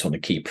on, they just want to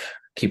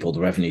keep all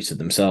the revenue to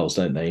themselves,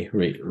 don't they?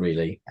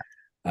 Really.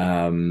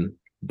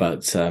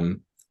 But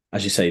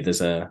as you say,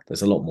 there's a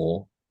lot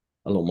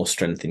more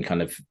strength in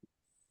kind of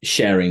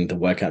sharing the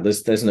work out.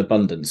 There's an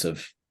abundance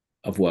of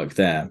work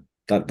there.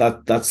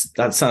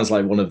 That sounds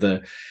like one of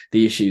the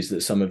issues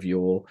that some of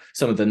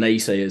the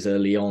naysayers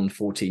early on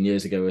 14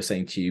 years ago were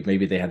saying to you.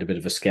 Maybe they had a bit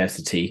of a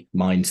scarcity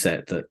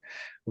mindset that,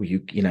 well,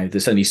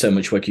 there's only so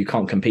much work, you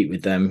can't compete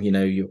with them.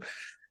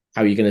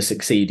 How are you going to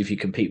succeed if you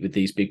compete with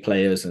these big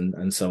players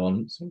and so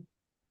on? So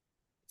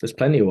there's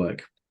plenty of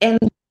work. And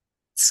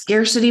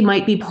scarcity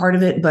might be part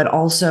of it, but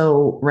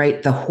also,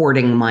 right, the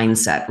hoarding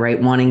mindset,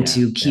 right? Wanting Yeah, to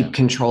yeah, keep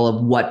control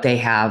of what they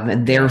have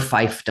and their yeah,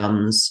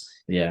 fiefdoms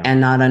yeah,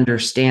 and not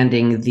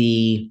understanding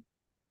the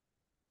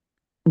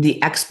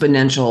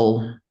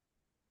exponential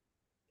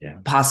yeah,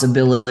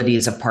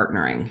 possibilities of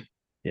partnering.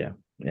 yeah,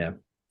 yeah.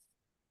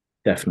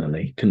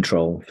 Definitely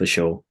control for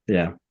sure.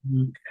 Yeah.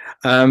 Mhm.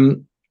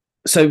 Um,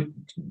 so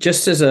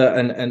just as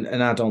an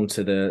add-on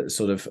to the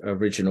sort of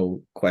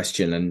original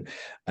question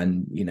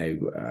and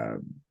the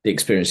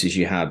experiences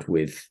you had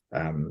with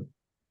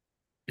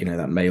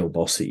that male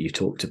boss that you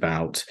talked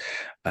about,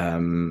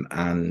 and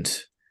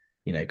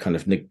kind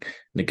of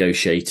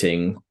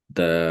negotiating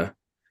the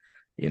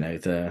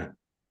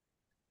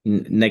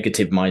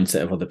negative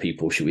mindset of other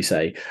people, should we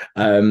say?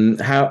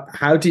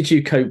 How did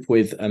you cope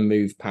with and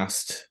move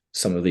past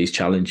some of these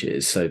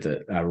challenges so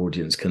that our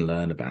audience can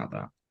learn about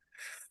that?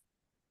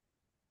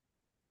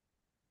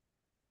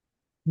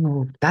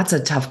 Oh, that's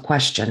a tough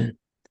question.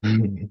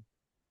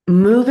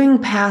 Moving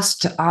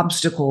past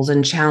obstacles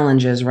and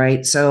challenges,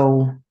 right?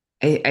 So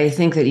I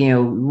think that,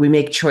 we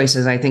make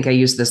choices. I think I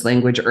used this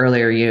language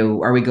earlier.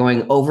 Are we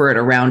going over it,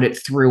 around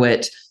it, through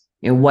it?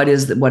 What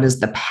is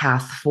the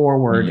path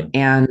forward? Mm,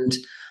 And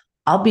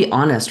I'll be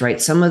honest, right?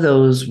 Some of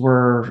those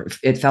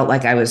it felt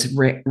like I was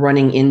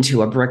running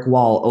into a brick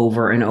wall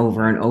over and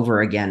over yeah, and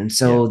over again. yeah,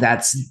 So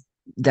that's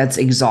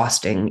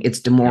exhausting. It's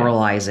yeah,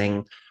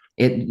 demoralizing.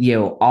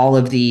 All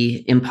of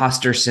the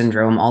imposter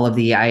syndrome, all of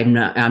the I'm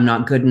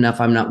not good enough,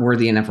 I'm not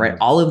worthy enough, right? mm,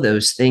 All of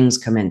those things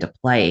come into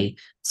play mm,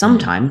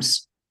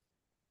 sometimes.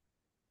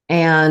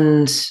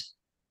 And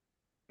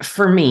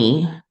for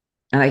me,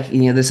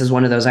 and this is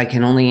one of those I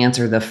can only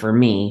answer the for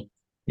me.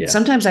 yeah,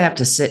 Sometimes I have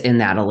to sit in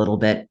that a little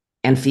bit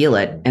and feel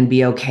it mm, and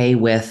be okay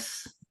with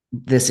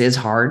this is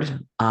hard.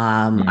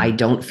 I mm,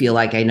 don't feel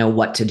like I know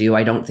what to do.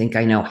 I don't think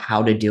I know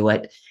how to do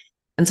it.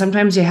 And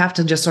sometimes you have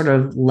to just sort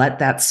of let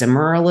that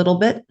simmer a little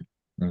bit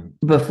mm,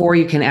 before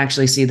you can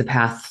actually see the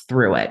path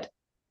through it.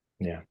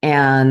 yeah,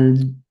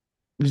 And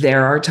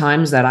there are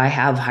times that I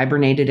have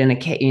hibernated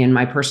in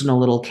my personal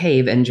little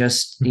cave and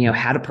just,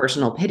 had a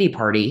personal pity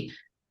party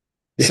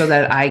so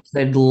that I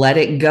could let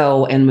it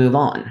go and move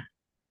on.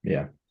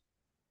 yeah,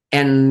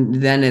 And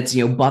then it's,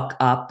 buck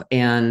up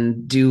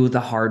and do the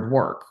hard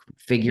work. yeah,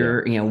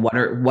 Figure,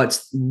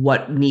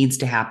 what needs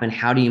to happen?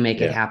 How do you make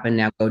it yeah, happen?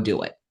 Now go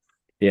do it.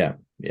 yeah,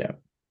 yeah.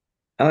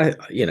 And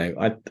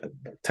I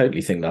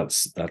totally think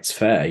that's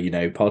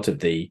fair. Part of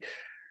the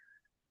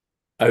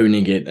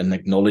owning it and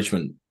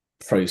acknowledgement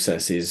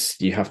process is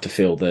you have to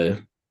feel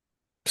the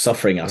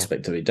suffering Yeah.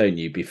 aspect of it, don't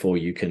you, before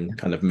you can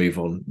kind of move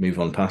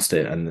on past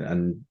it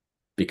and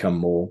become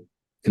more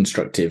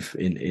constructive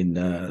in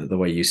the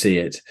way you see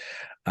it.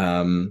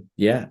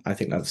 Yeah, I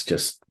think that's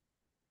just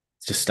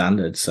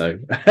standard. So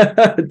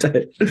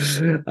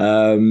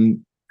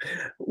um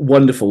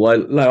wonderful.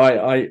 Well, no,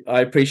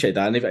 I appreciate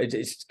that, and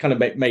it's kind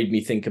of made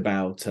me think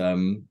about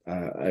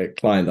a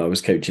client that I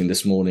was coaching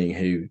this morning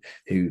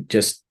who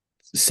just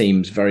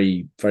seems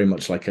very very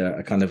much like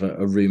a kind of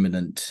a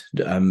ruminant,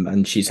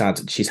 and she's had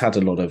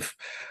a lot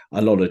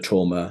of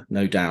trauma,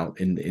 no doubt,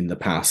 in the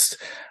past,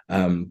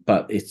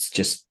 but it's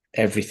just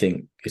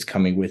everything is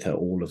coming with her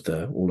all of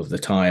the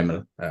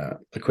time. A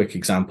quick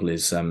example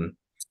is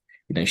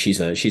she's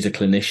a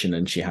clinician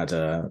and she had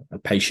a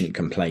patient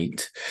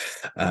complaint,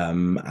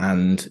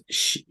 and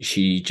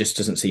she just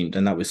doesn't seem,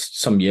 and that was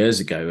some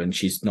years ago, and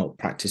she's not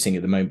practicing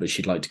at the moment, but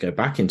she'd like to go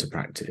back into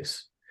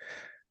practice,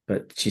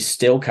 but she's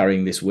still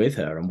carrying this with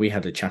her. And we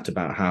had a chat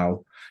about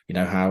how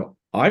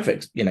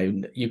I've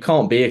you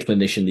can't be a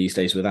clinician these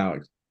days without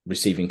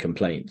receiving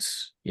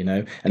complaints,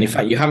 and in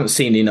fact, you haven't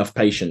seen enough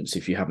patients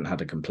if you haven't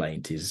had a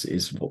complaint,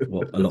 is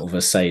what a lot of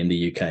us say in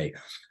the UK.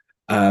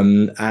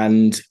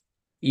 And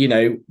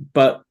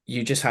but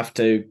you just have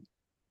to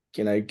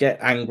get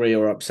angry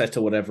or upset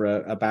or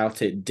whatever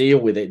about it, deal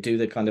with it, do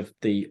the kind of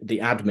the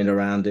admin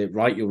around it,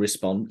 write your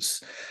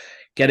response,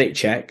 get it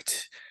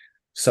checked,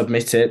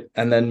 submit it,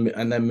 and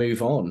then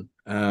move on.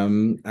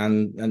 And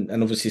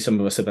obviously some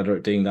of us are better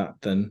at doing that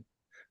than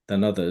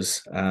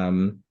others.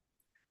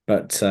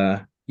 But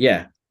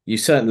yeah, you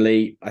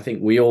certainly, I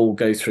think we all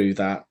go through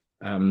that,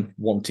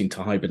 wanting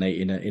to hibernate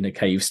in a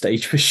cave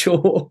stage for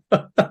sure.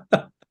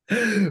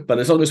 But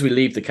as long as we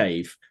leave the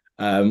cave,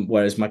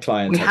 whereas my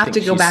client, we have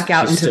to go back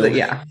out into still,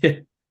 yeah.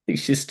 I think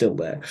she's still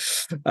there.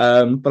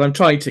 But I'm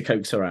trying to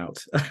coax her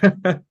out.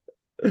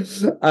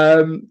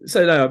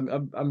 So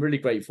no, I'm really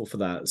grateful for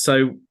that.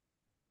 So,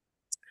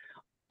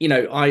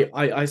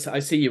 I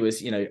see you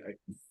as,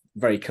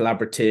 very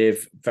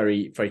collaborative,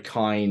 very, very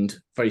kind,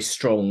 very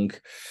strong,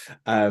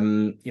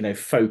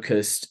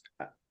 focused.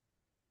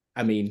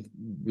 I mean,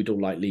 we'd all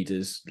like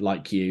leaders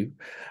like you.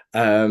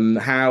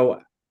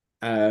 How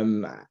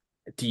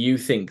do you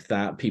think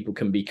that people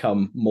can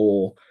become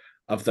more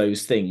of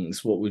those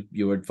things? What would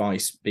your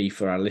advice be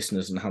for our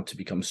listeners on how to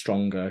become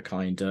stronger,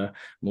 kinder,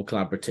 more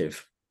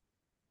collaborative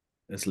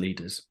as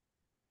leaders?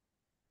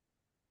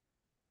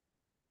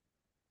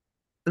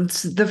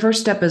 The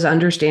first step is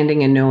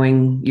understanding and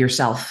knowing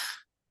yourself.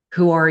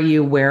 Who are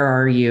you? Where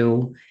are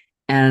you?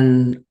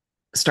 And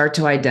start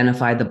to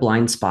identify the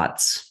blind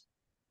spots.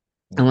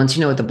 And once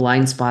you know what the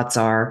blind spots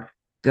are,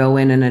 go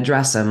in and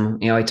address them.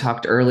 I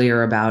talked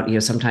earlier about,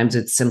 sometimes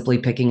it's simply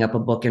picking up a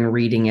book and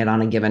reading it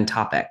on a given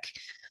topic.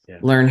 Yeah.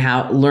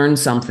 Learn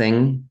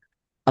something,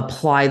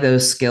 apply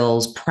those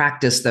skills,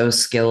 practice those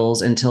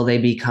skills until they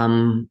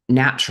become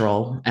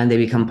natural and they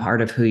become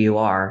part of who you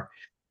are.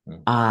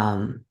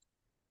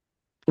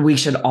 We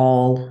should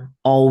all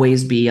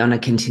always be on a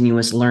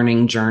continuous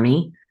learning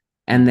journey.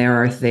 And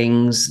there are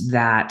things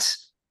that,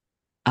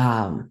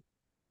 I'm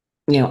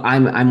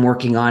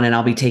working on, and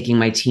I'll be taking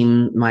my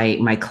team,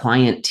 my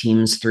client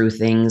teams through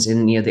things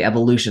and, the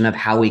evolution of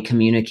how we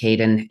communicate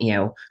and,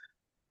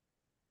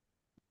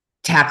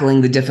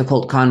 tackling the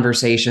difficult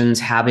conversations,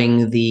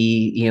 having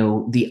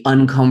the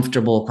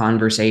uncomfortable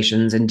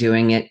conversations and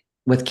doing it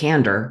with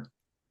candor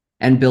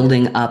and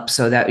building up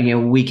so that,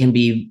 we can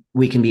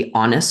be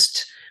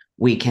honest.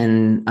 We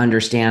can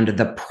understand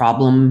the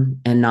problem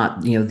and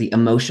not, the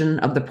emotion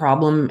of the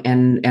problem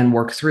and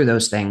work through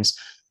those things.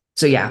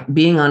 So yeah,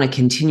 being on a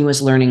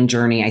continuous learning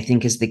journey, I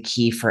think, is the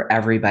key for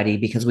everybody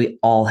because we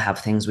all have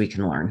things we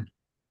can learn.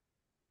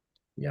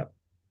 Yeah.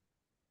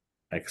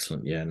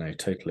 Excellent. Yeah, no,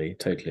 totally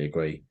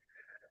agree.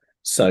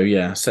 So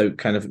yeah, so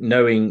kind of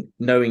knowing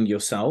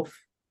yourself,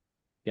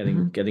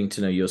 getting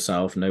to know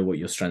yourself, know what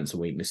your strengths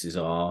and weaknesses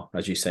are,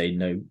 as you say,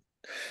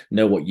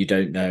 know what you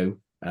don't know,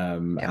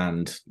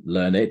 and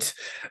learn it,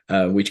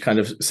 which kind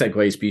of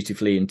segues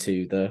beautifully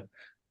into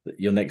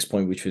your next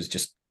point, which was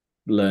just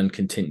learn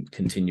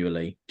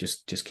continually,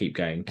 just keep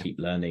going, keep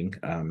learning.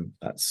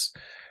 That's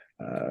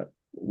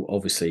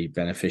obviously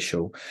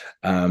beneficial,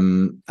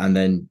 and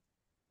then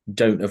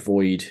don't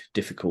avoid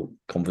difficult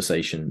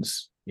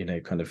conversations,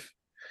 kind of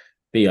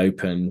be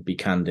open, be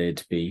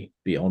candid, be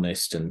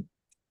honest. And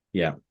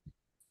yeah,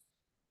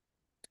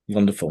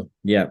 wonderful.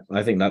 Yeah,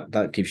 I think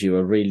that gives you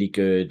a really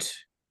good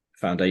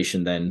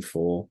foundation then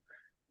for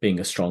being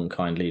a strong,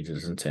 kind leader,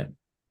 doesn't it?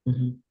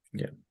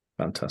 Yeah,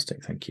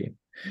 fantastic. Thank you.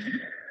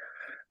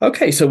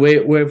 Okay, so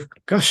we're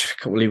gosh, I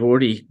can't believe we're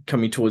already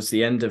coming towards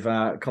the end of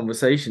our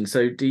conversation.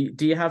 So do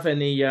you have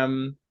any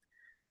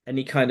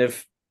kind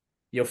of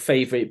your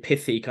favorite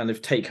pithy kind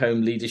of take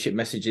home leadership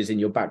messages in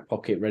your back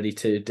pocket ready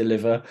to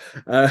deliver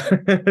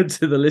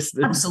to the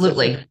listeners?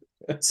 Absolutely.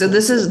 So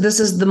this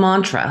is the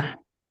mantra.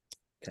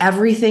 Okay.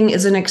 Everything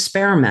is an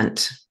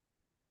experiment.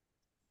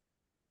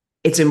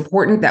 It's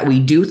important that we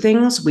do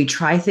things, we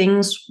try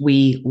things,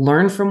 we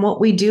learn from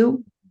what we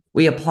do.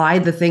 We apply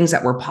the things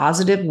that were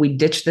positive. We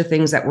ditch the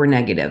things that were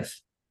negative.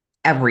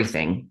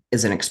 Everything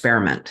is an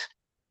experiment.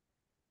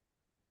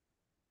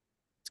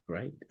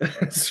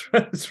 That's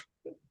great.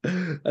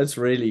 That's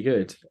really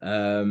good.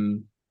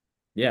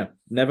 Yeah,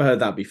 never heard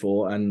that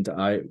before, and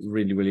I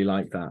really, really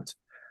like that.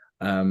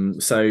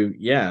 So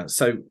yeah,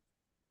 so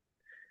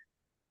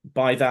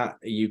by that,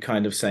 are you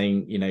kind of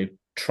saying,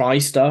 try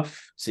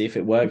stuff, see if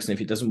it works, and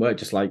if it doesn't work,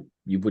 just like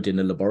you would in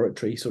a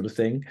laboratory sort of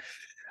thing.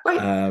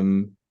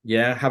 Right.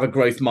 Yeah, have a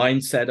growth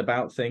mindset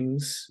about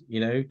things,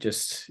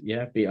 just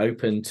be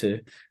open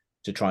to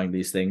trying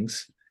these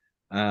things.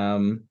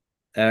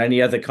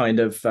 Any other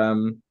kind of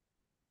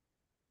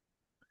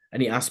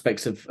any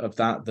aspects of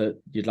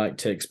that you'd like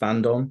to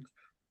expand on?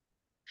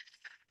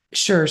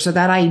 Sure. So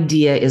that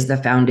idea is the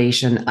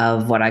foundation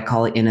of what I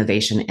call an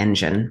innovation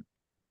engine.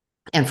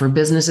 And for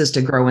businesses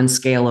to grow and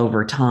scale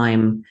over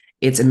time,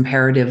 it's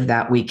imperative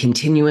that we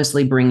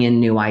continuously bring in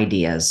new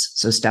ideas.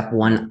 So step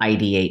one,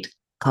 ideate.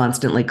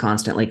 Constantly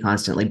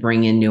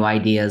bring in new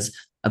ideas,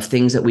 of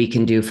things that we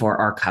can do for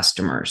our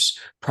customers,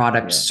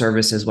 products,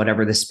 services,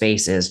 whatever the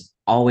space is.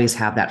 Always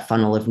have that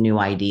funnel of new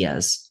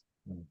ideas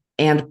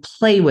and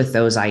play with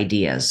those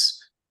ideas.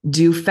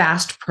 Do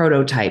fast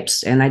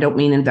prototypes. And I don't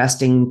mean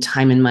investing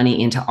time and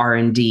money into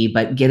R&D,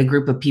 but get a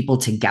group of people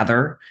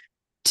together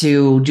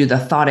to do the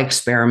thought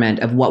experiment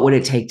of what would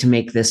it take to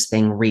make this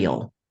thing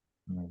real.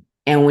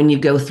 And when you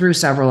go through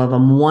several of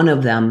them, one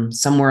of them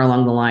somewhere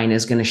along the line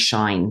is going to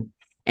shine.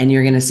 And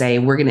you're going to say,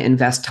 we're going to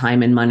invest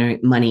time and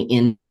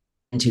money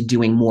into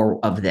doing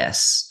more of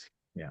this.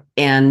 Yeah.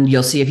 And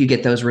you'll see if you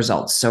get those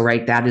results. So,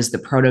 right, that is the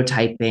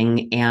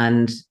prototyping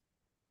and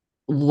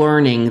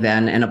learning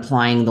then and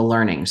applying the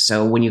learning.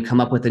 So when you come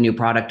up with a new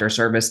product or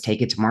service,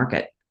 take it to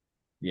market.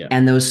 Yeah.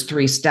 And those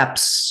 3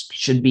 steps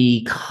should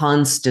be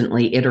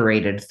constantly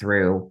iterated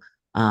through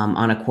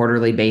on a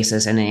quarterly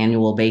basis and an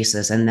annual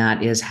basis. And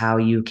that is how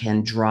you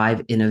can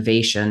drive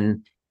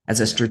innovation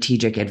as a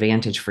strategic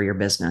advantage for your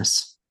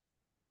business.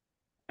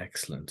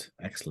 Excellent.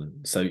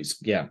 So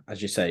it's,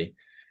 as you say,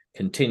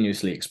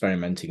 continuously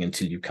experimenting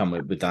until you come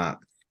up with that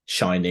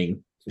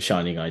shining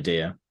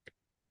idea,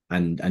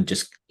 and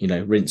just,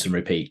 rinse and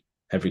repeat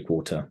every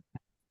quarter.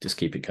 Just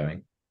keep it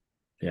going.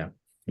 Yeah.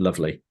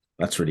 Lovely.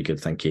 That's really good.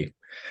 Thank you.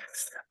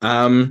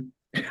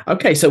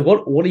 Okay. So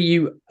what are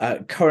you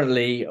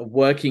currently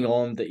working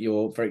on that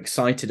you're very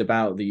excited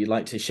about, that you'd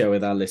like to share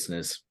with our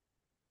listeners?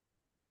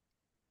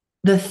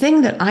 The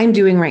thing that I'm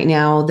doing right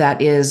now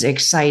that is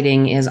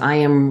exciting is I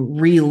am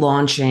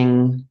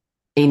relaunching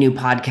a new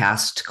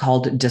podcast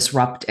called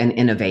Disrupt and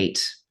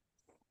Innovate.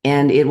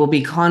 And it will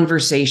be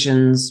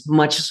conversations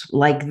much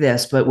like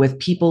this, but with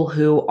people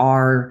who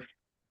are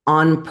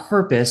on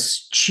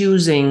purpose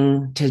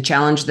choosing to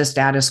challenge the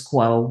status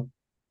quo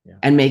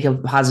and make a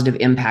positive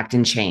impact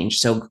and change.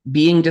 So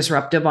being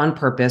disruptive on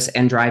purpose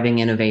and driving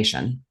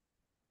innovation.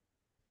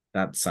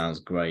 That sounds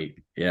great.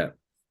 Yeah.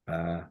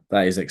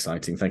 That is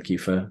exciting. Thank you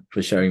for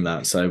sharing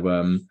that.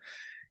 So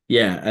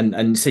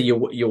and so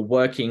you're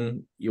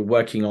working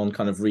on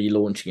kind of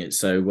relaunching it.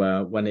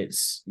 So when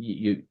it's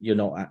you're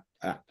not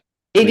at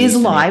it is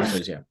live.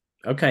 Episodes, yeah.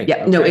 Okay.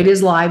 Yeah. Okay. No, it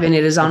is live and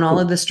it is on all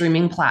of the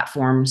streaming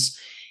platforms.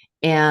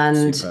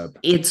 And Superb.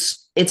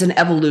 It's an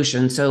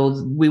evolution.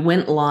 So we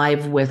went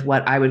live with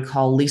what I would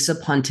call Lisa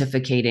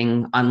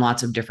pontificating on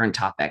lots of different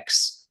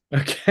topics.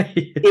 Okay.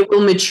 It will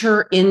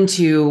mature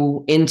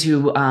into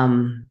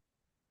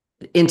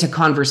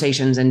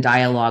conversations and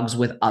dialogues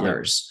with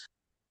others. Yeah.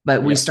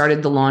 But we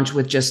started the launch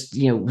with just,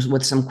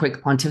 with some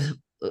quick pontification.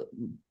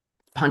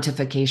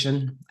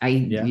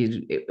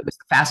 It was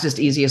the fastest,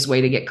 easiest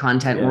way to get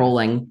content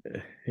rolling.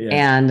 Yeah.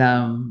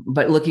 And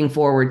but looking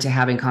forward to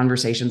having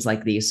conversations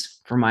like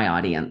these for my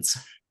audience.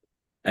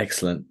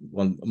 Excellent.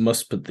 One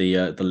must put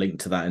the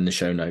link to that in the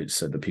show notes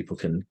so that people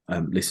can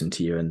listen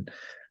to you and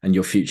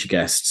your future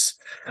guests.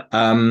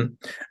 And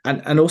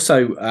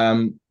also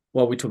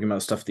while we're talking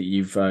about stuff that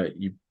you've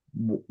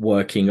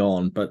working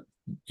on, but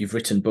you've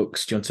written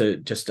books. Do you want to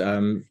just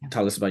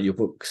tell us about your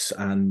books,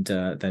 and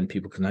then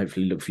people can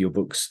hopefully look for your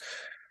books?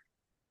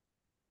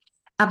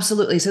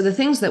 Absolutely. So the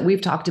things that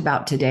we've talked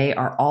about today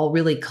are all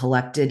really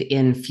collected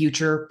in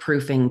Future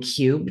Proofing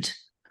Cubed,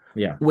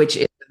 which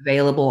is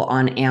available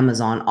on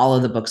Amazon. All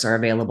of the books are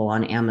available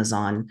on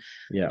Amazon.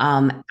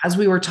 Yeah. As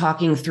we were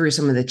talking through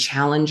some of the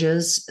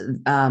challenges,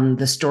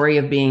 the story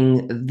of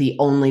being the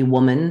only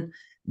woman,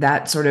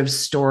 that sort of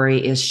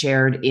story is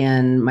shared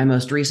in my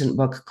most recent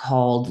book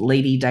called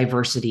Lady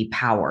Diversity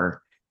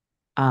Power.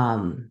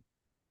 And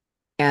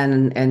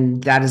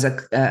that is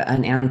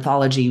an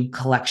anthology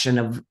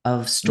collection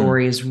of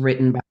stories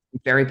written by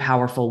very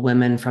powerful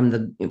women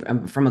from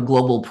a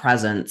global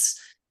presence,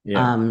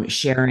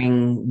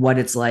 sharing what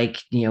it's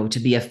like, to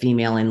be a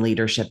female in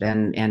leadership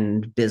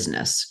and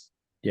business.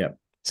 Yeah.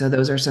 So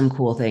those are some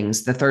cool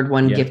things. The third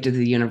one, Gifted to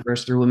the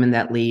Universe Through Women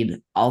That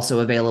Lead,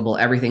 also available.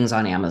 Everything's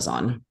on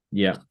Amazon.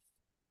 Yeah.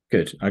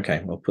 Good.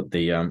 Okay. I'll put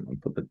the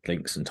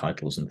links and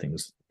titles and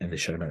things in the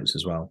show notes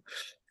as well.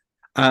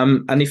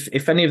 And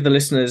if any of the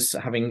listeners,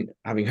 having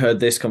heard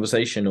this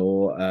conversation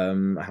or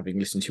having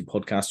listened to your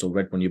podcast or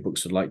read one of your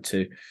books, would like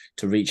to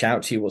reach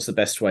out to you, what's the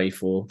best way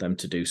for them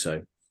to do so?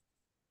 You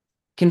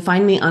can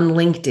find me on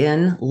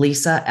LinkedIn,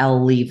 Lisa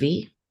L.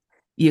 Levy.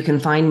 You can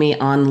find me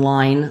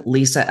online,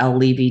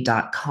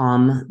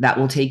 lisallevy.com. That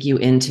will take you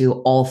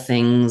into all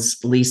things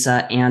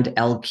Lisa and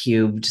L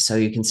Cubed, so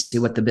you can see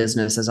what the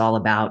business is all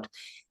about.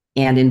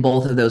 And in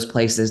both of those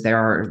places,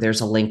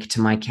 there's a link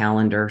to my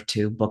calendar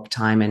to book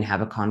time and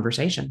have a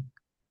conversation.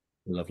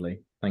 Lovely.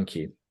 Thank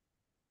you.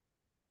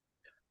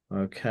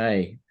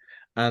 Okay.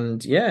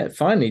 And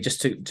finally,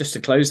 just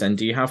to close then,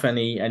 do you have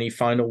any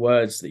final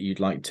words that you'd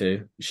like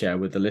to share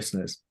with the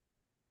listeners?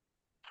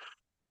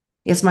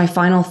 Yes, my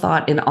final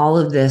thought in all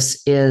of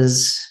this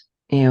is,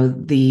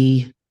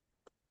 the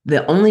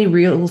only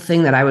real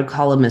thing that I would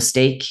call a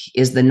mistake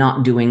is the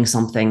not doing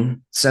something.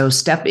 So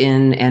step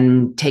in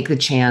and take the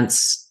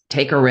chance,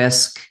 take a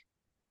risk,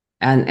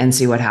 and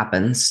see what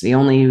happens. The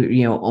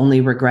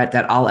only regret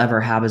that I'll ever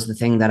have is the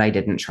thing that I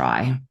didn't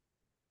try.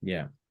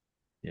 Yeah.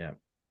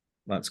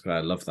 That's great.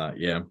 I love that.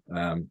 Yeah.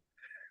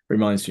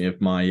 reminds me of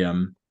my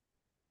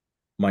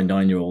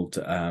 9-year-old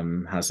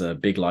has a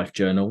big life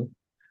journal,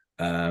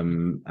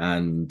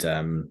 and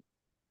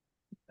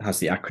has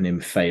the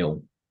acronym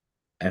FAIL,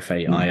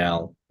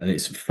 FAIL, and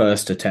it's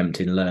first attempt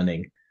in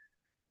learning.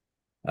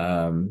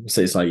 So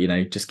it's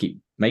like, just keep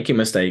making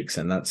mistakes,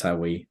 and that's how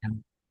we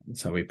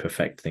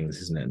perfect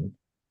things, isn't it? And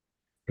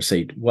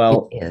proceed.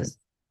 Well, it is.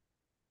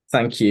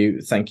 Thank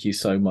you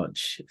so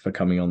much for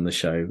coming on the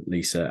show,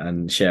 Lisa,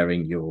 and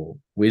sharing your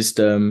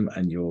wisdom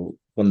and your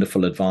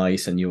wonderful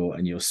advice and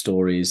your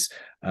stories.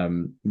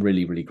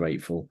 Really, really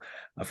grateful.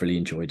 I've really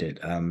enjoyed it.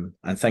 And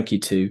thank you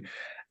to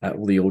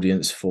all the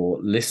audience for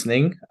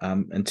listening.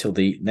 Until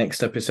the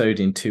next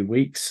episode in 2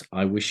 weeks,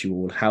 I wish you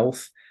all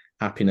health,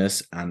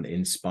 happiness, and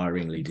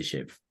inspiring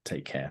leadership.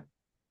 Take care.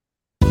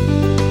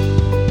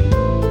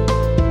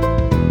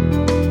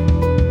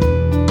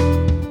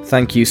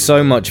 Thank you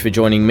so much for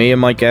joining me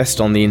and my guest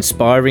on the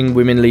Inspiring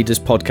Women Leaders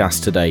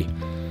podcast today.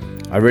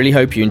 I really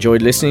hope you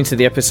enjoyed listening to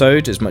the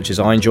episode as much as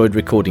I enjoyed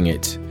recording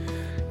it.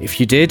 If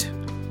you did,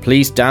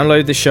 please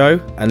download the show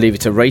and leave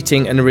it a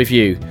rating and a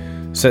review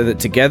so that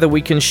together we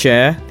can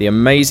share the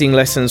amazing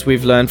lessons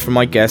we've learned from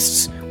my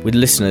guests with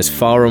listeners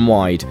far and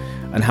wide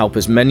and help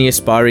as many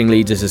aspiring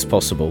leaders as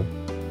possible.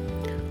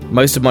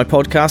 Most of my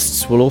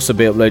podcasts will also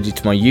be uploaded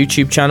to my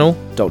YouTube channel,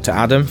 Dr.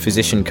 Adam,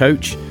 Physician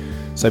Coach.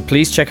 So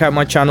please check out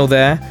my channel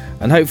there,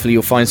 and hopefully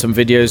you'll find some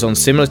videos on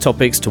similar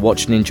topics to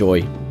watch and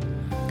enjoy.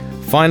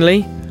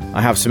 Finally,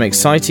 I have some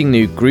exciting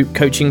new group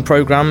coaching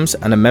programs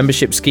and a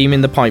membership scheme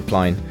in the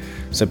pipeline.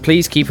 So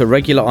please keep a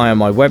regular eye on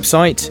my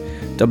website,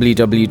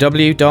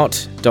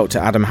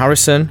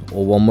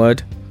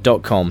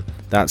 www.dradamharrison.com.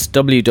 That's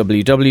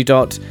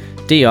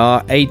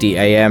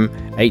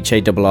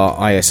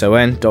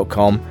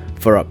www.dradamharrison.com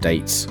for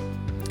updates.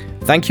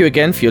 Thank you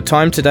again for your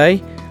time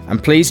today. And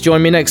please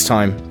join me next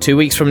time, 2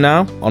 weeks from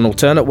now, on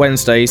alternate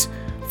Wednesdays,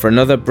 for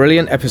another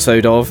brilliant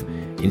episode of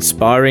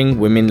Inspiring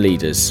Women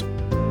Leaders.